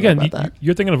just... I Well, don't know again, about that.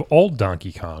 you're thinking of old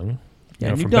Donkey Kong. Yeah,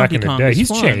 new from Donkey back in Kong the day. is He's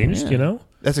fun, changed, yeah.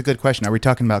 That's a good question. Are we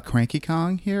talking about Cranky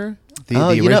Kong here? The Oh,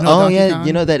 original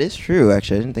Donkey Kong? that is true,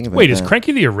 actually. I didn't think about Wait, that. is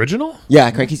Cranky the original?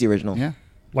 Yeah, Cranky's the original. Yeah.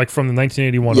 Like from the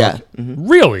 1981? Yeah. arcade?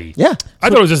 Really? Yeah. I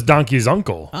thought it was just Donkey's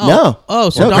uncle. Oh. No. Oh,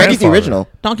 so No, Donkey, Cranky's the grandfather. original.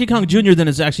 Donkey Kong Jr. then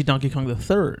is actually Donkey Kong the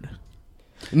Third.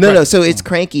 No, so it's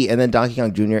Cranky and then Donkey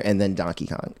Kong Jr. and then Donkey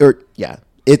Kong.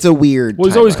 It's a weird Well,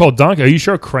 he's always timeline. called Donkey. Are you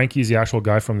sure Cranky's the actual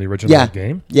guy from the original Yeah.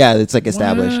 game? Yeah, it's like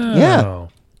established. Wow. Yeah.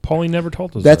 Paulie never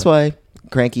told us That's that. why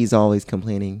Cranky's always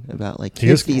complaining about like He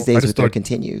kids is- these I days just with their thought-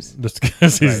 continues. Just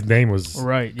because his name was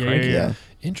Right. Yeah. Cranky. Yeah.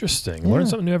 Interesting. Learn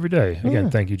something new every day.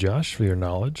 Again, thank you, Josh, for your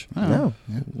knowledge. No.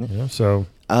 So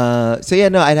So yeah,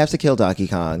 no, I'd have to kill Donkey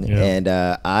Kong, Yeah. and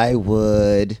I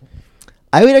would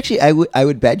bed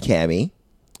Cammy,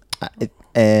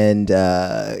 and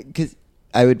because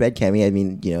I would bed Cammy. I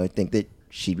mean, I think that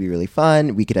she'd be really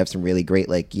fun. We could have some really great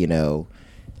like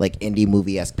indie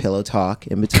movie-esque pillow talk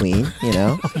in between.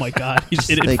 Oh my God, he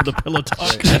did it like- for the pillow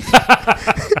talk.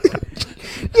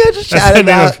 Yeah, just That's the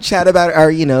name chat about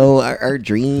our our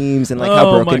dreams and like how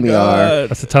Oh broken my we are. God.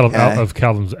 that's the title Yeah. of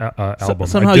Calvin's album.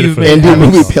 somehow I did it you've for made the Indie pillow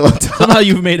movie talk. pillow talk. Somehow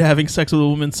you've made having sex with a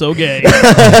woman so gay.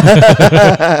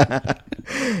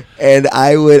 And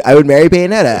I would marry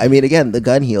Bayonetta. I mean, again, the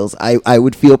gun heels. I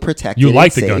would feel protected. You and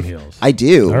like the safe. gun heels. I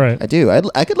do. All right. I do.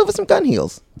 I could live with some gun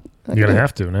heels. I You're could. gonna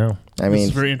have to now. I This mean,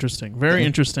 is very interesting. Very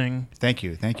interesting. Thank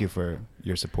you for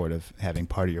your support of having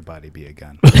part of your body be a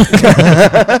gun.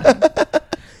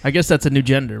 I guess that's a new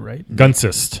gender, right?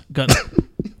 Gunsist, Gun.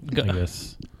 I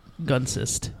guess.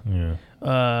 Gunsist.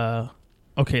 Yeah.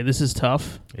 Okay, this is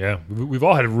tough. Yeah. We've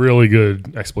all had really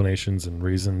good explanations and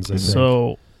reasons. I think.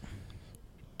 So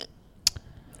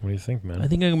What do you think, man? I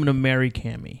think I'm gonna marry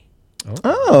Cammy.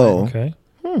 oh, Okay.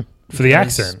 For the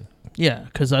Because- accent. Yeah,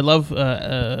 because I love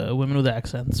women with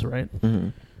accents, right?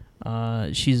 Mhm.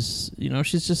 She's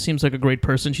just seems like a great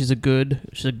person. She's a good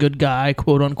guy,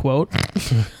 quote unquote.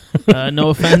 No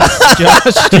offense,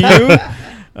 Josh, to you.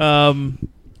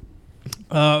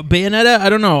 Bayonetta, I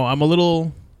don't know. I'm a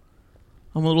little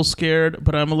scared,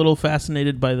 but I'm a little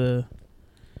fascinated by the.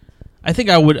 I think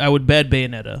I would bed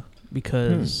Bayonetta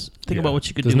because think Yeah. about what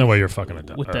you could There's do no way you're fucking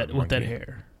a with that monkey.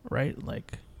 hair, right?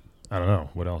 Like, I don't know.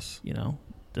 What else?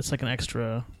 that's like an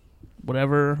extra,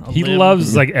 whatever. a He limb.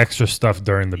 loves like extra stuff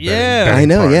during the bed. Yeah. bedding I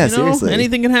know, part. yeah. Seriously,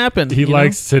 anything can happen. He you know?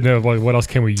 likes to know like what else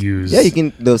can we use. Yeah, you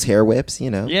can those hair whips.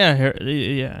 Yeah,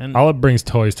 yeah, and Olive brings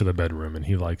toys to the bedroom, and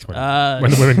he likes when Uh,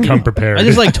 women come prepared. I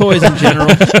just like toys in general.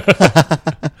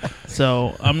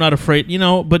 So I'm not afraid,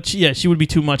 But she would be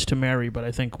too much to marry. But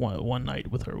I think one night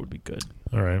with her would be good.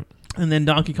 All right. And then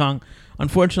Donkey Kong.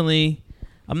 Unfortunately,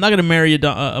 I'm not gonna marry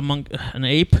an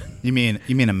ape. You mean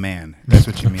a man? That's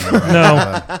what you mean. Right?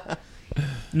 No.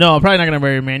 No, I'm probably not gonna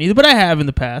marry a man either. But I have in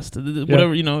the past.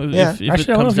 Whatever If Actually, I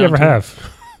don't know if you ever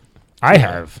have. I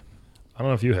have. I don't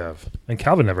know if you have. And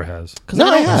Calvin never has. No,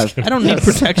 I have. I don't need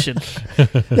protection.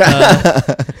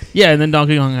 Yeah, and then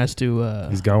Donkey Kong has to.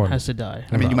 He's going. Has to die.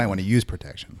 I mean, you might want to use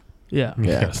protection. Yeah.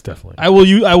 Yeah. Yes, definitely. I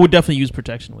would definitely use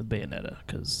protection with Bayonetta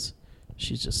because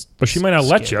she's just. But she might not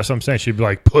let you. That's what I'm saying. She'd be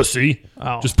like, "Pussy,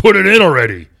 Oh. just put it in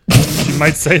already." She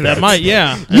might say that. That might,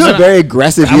 yeah. And You then have very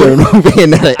aggressive view in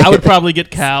Bayonetta. I would probably get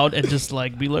cowed and just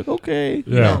like be like, okay,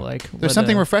 Yeah. There's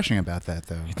something refreshing about that,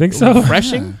 though. You think so?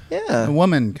 refreshing. Yeah, A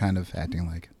woman kind of acting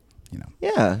like,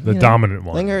 yeah. The dominant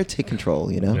one. Letting her take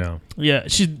control. Yeah. Yeah,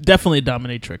 she's definitely a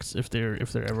dominatrix if they're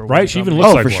ever Right? was She even dominatrix. looks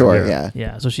Oh, like for one, sure. yeah. Yeah.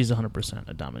 Yeah, so she's 100%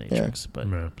 a dominatrix, but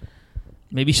Yeah.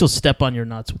 maybe she'll step on your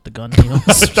nuts with the gun heels.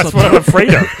 That's what I'm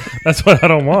afraid of. That's what I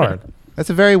don't want. that's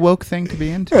a very woke thing to be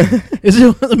into. Is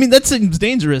it? I mean, that seems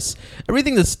dangerous.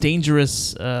 Everything that's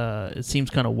dangerous, it seems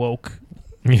kind of woke.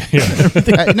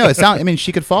 Yeah. No, it sounds. I mean,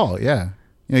 she could fall. Yeah,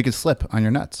 you could slip on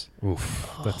your nuts. Oof.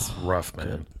 That's rough,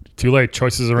 man. Too late.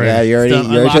 Choices are in. Yeah, you already Done. I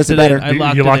you already locked chose it the in. better. I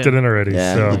locked You it locked in. it in already.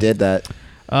 Yeah, so. you did that.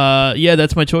 Yeah,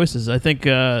 that's my choices. I think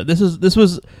this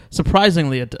was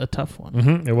surprisingly a tough one.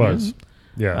 Mhm, it was.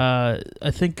 Yeah.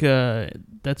 I think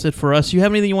that's it for us. You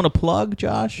have anything you want to plug,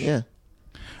 Josh? Yeah.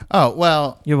 Oh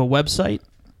well, You have a website?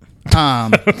 I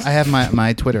have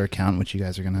my Twitter account, which you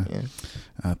guys are gonna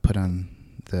put on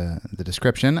the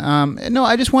description. No,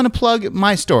 I just want to plug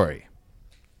my story.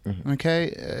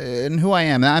 Okay, and who I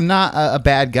am. I'm not a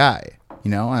bad guy.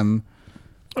 I'm.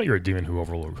 Well, you're a demon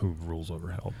who rules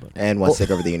over hell. But And wants to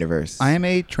take over the universe. I am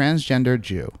a transgender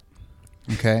Jew.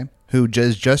 Okay, who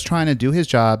just trying to do his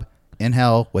job in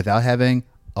hell without having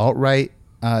alt-right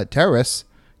terrorists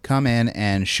come in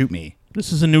and shoot me.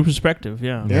 This is a new perspective.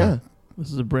 Yeah. Yeah.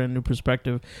 This is a brand new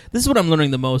perspective. This is what I'm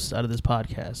learning the most out of this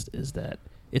podcast is that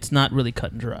it's not really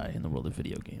cut and dry in the world of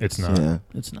video games. it's not. Yeah.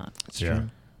 It's not. It's Yeah. true.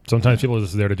 Sometimes people are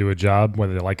just there to do a job,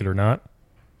 whether they like it or not.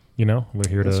 We're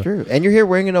here That's to. true. And you're here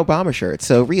wearing an Obama shirt.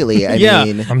 So really, I Yeah.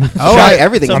 mean, I'm, try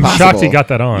everything I'm possible. shocked he got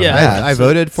that on. Yeah. Yeah. I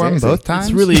voted for him seriously. both times.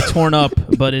 It's really torn up,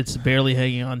 but it's barely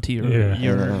hanging on to your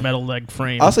Yeah. metal leg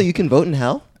frame. Also, you can vote in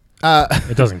hell.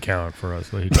 It doesn't count for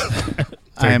us. Like,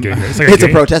 It's a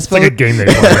protest It's like a vote? game they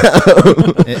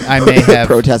play. I may have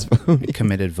Protest vote.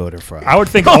 committed voter fraud. I would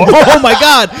think. oh my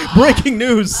God! Breaking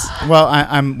news. Well,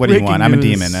 I'm. What do you Breaking want? I'm a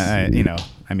news. demon.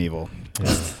 I'm evil.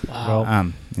 Yeah.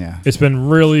 Well, Yeah. it's been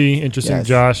really interesting, Yes.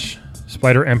 Josh.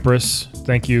 Spider Empress,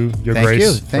 thank you, Your Thank Grace.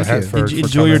 you. Thank you. for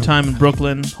Enjoy your coming. time in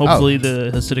Brooklyn. Hopefully,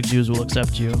 the Hasidic Jews will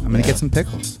accept you. I'm gonna get some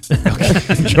pickles.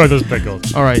 Enjoy those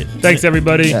pickles. All right. Thanks,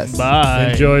 everybody. Yes. Bye.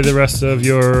 Enjoy the rest of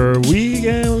your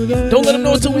weekend. Don't let them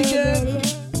know it's a weekend.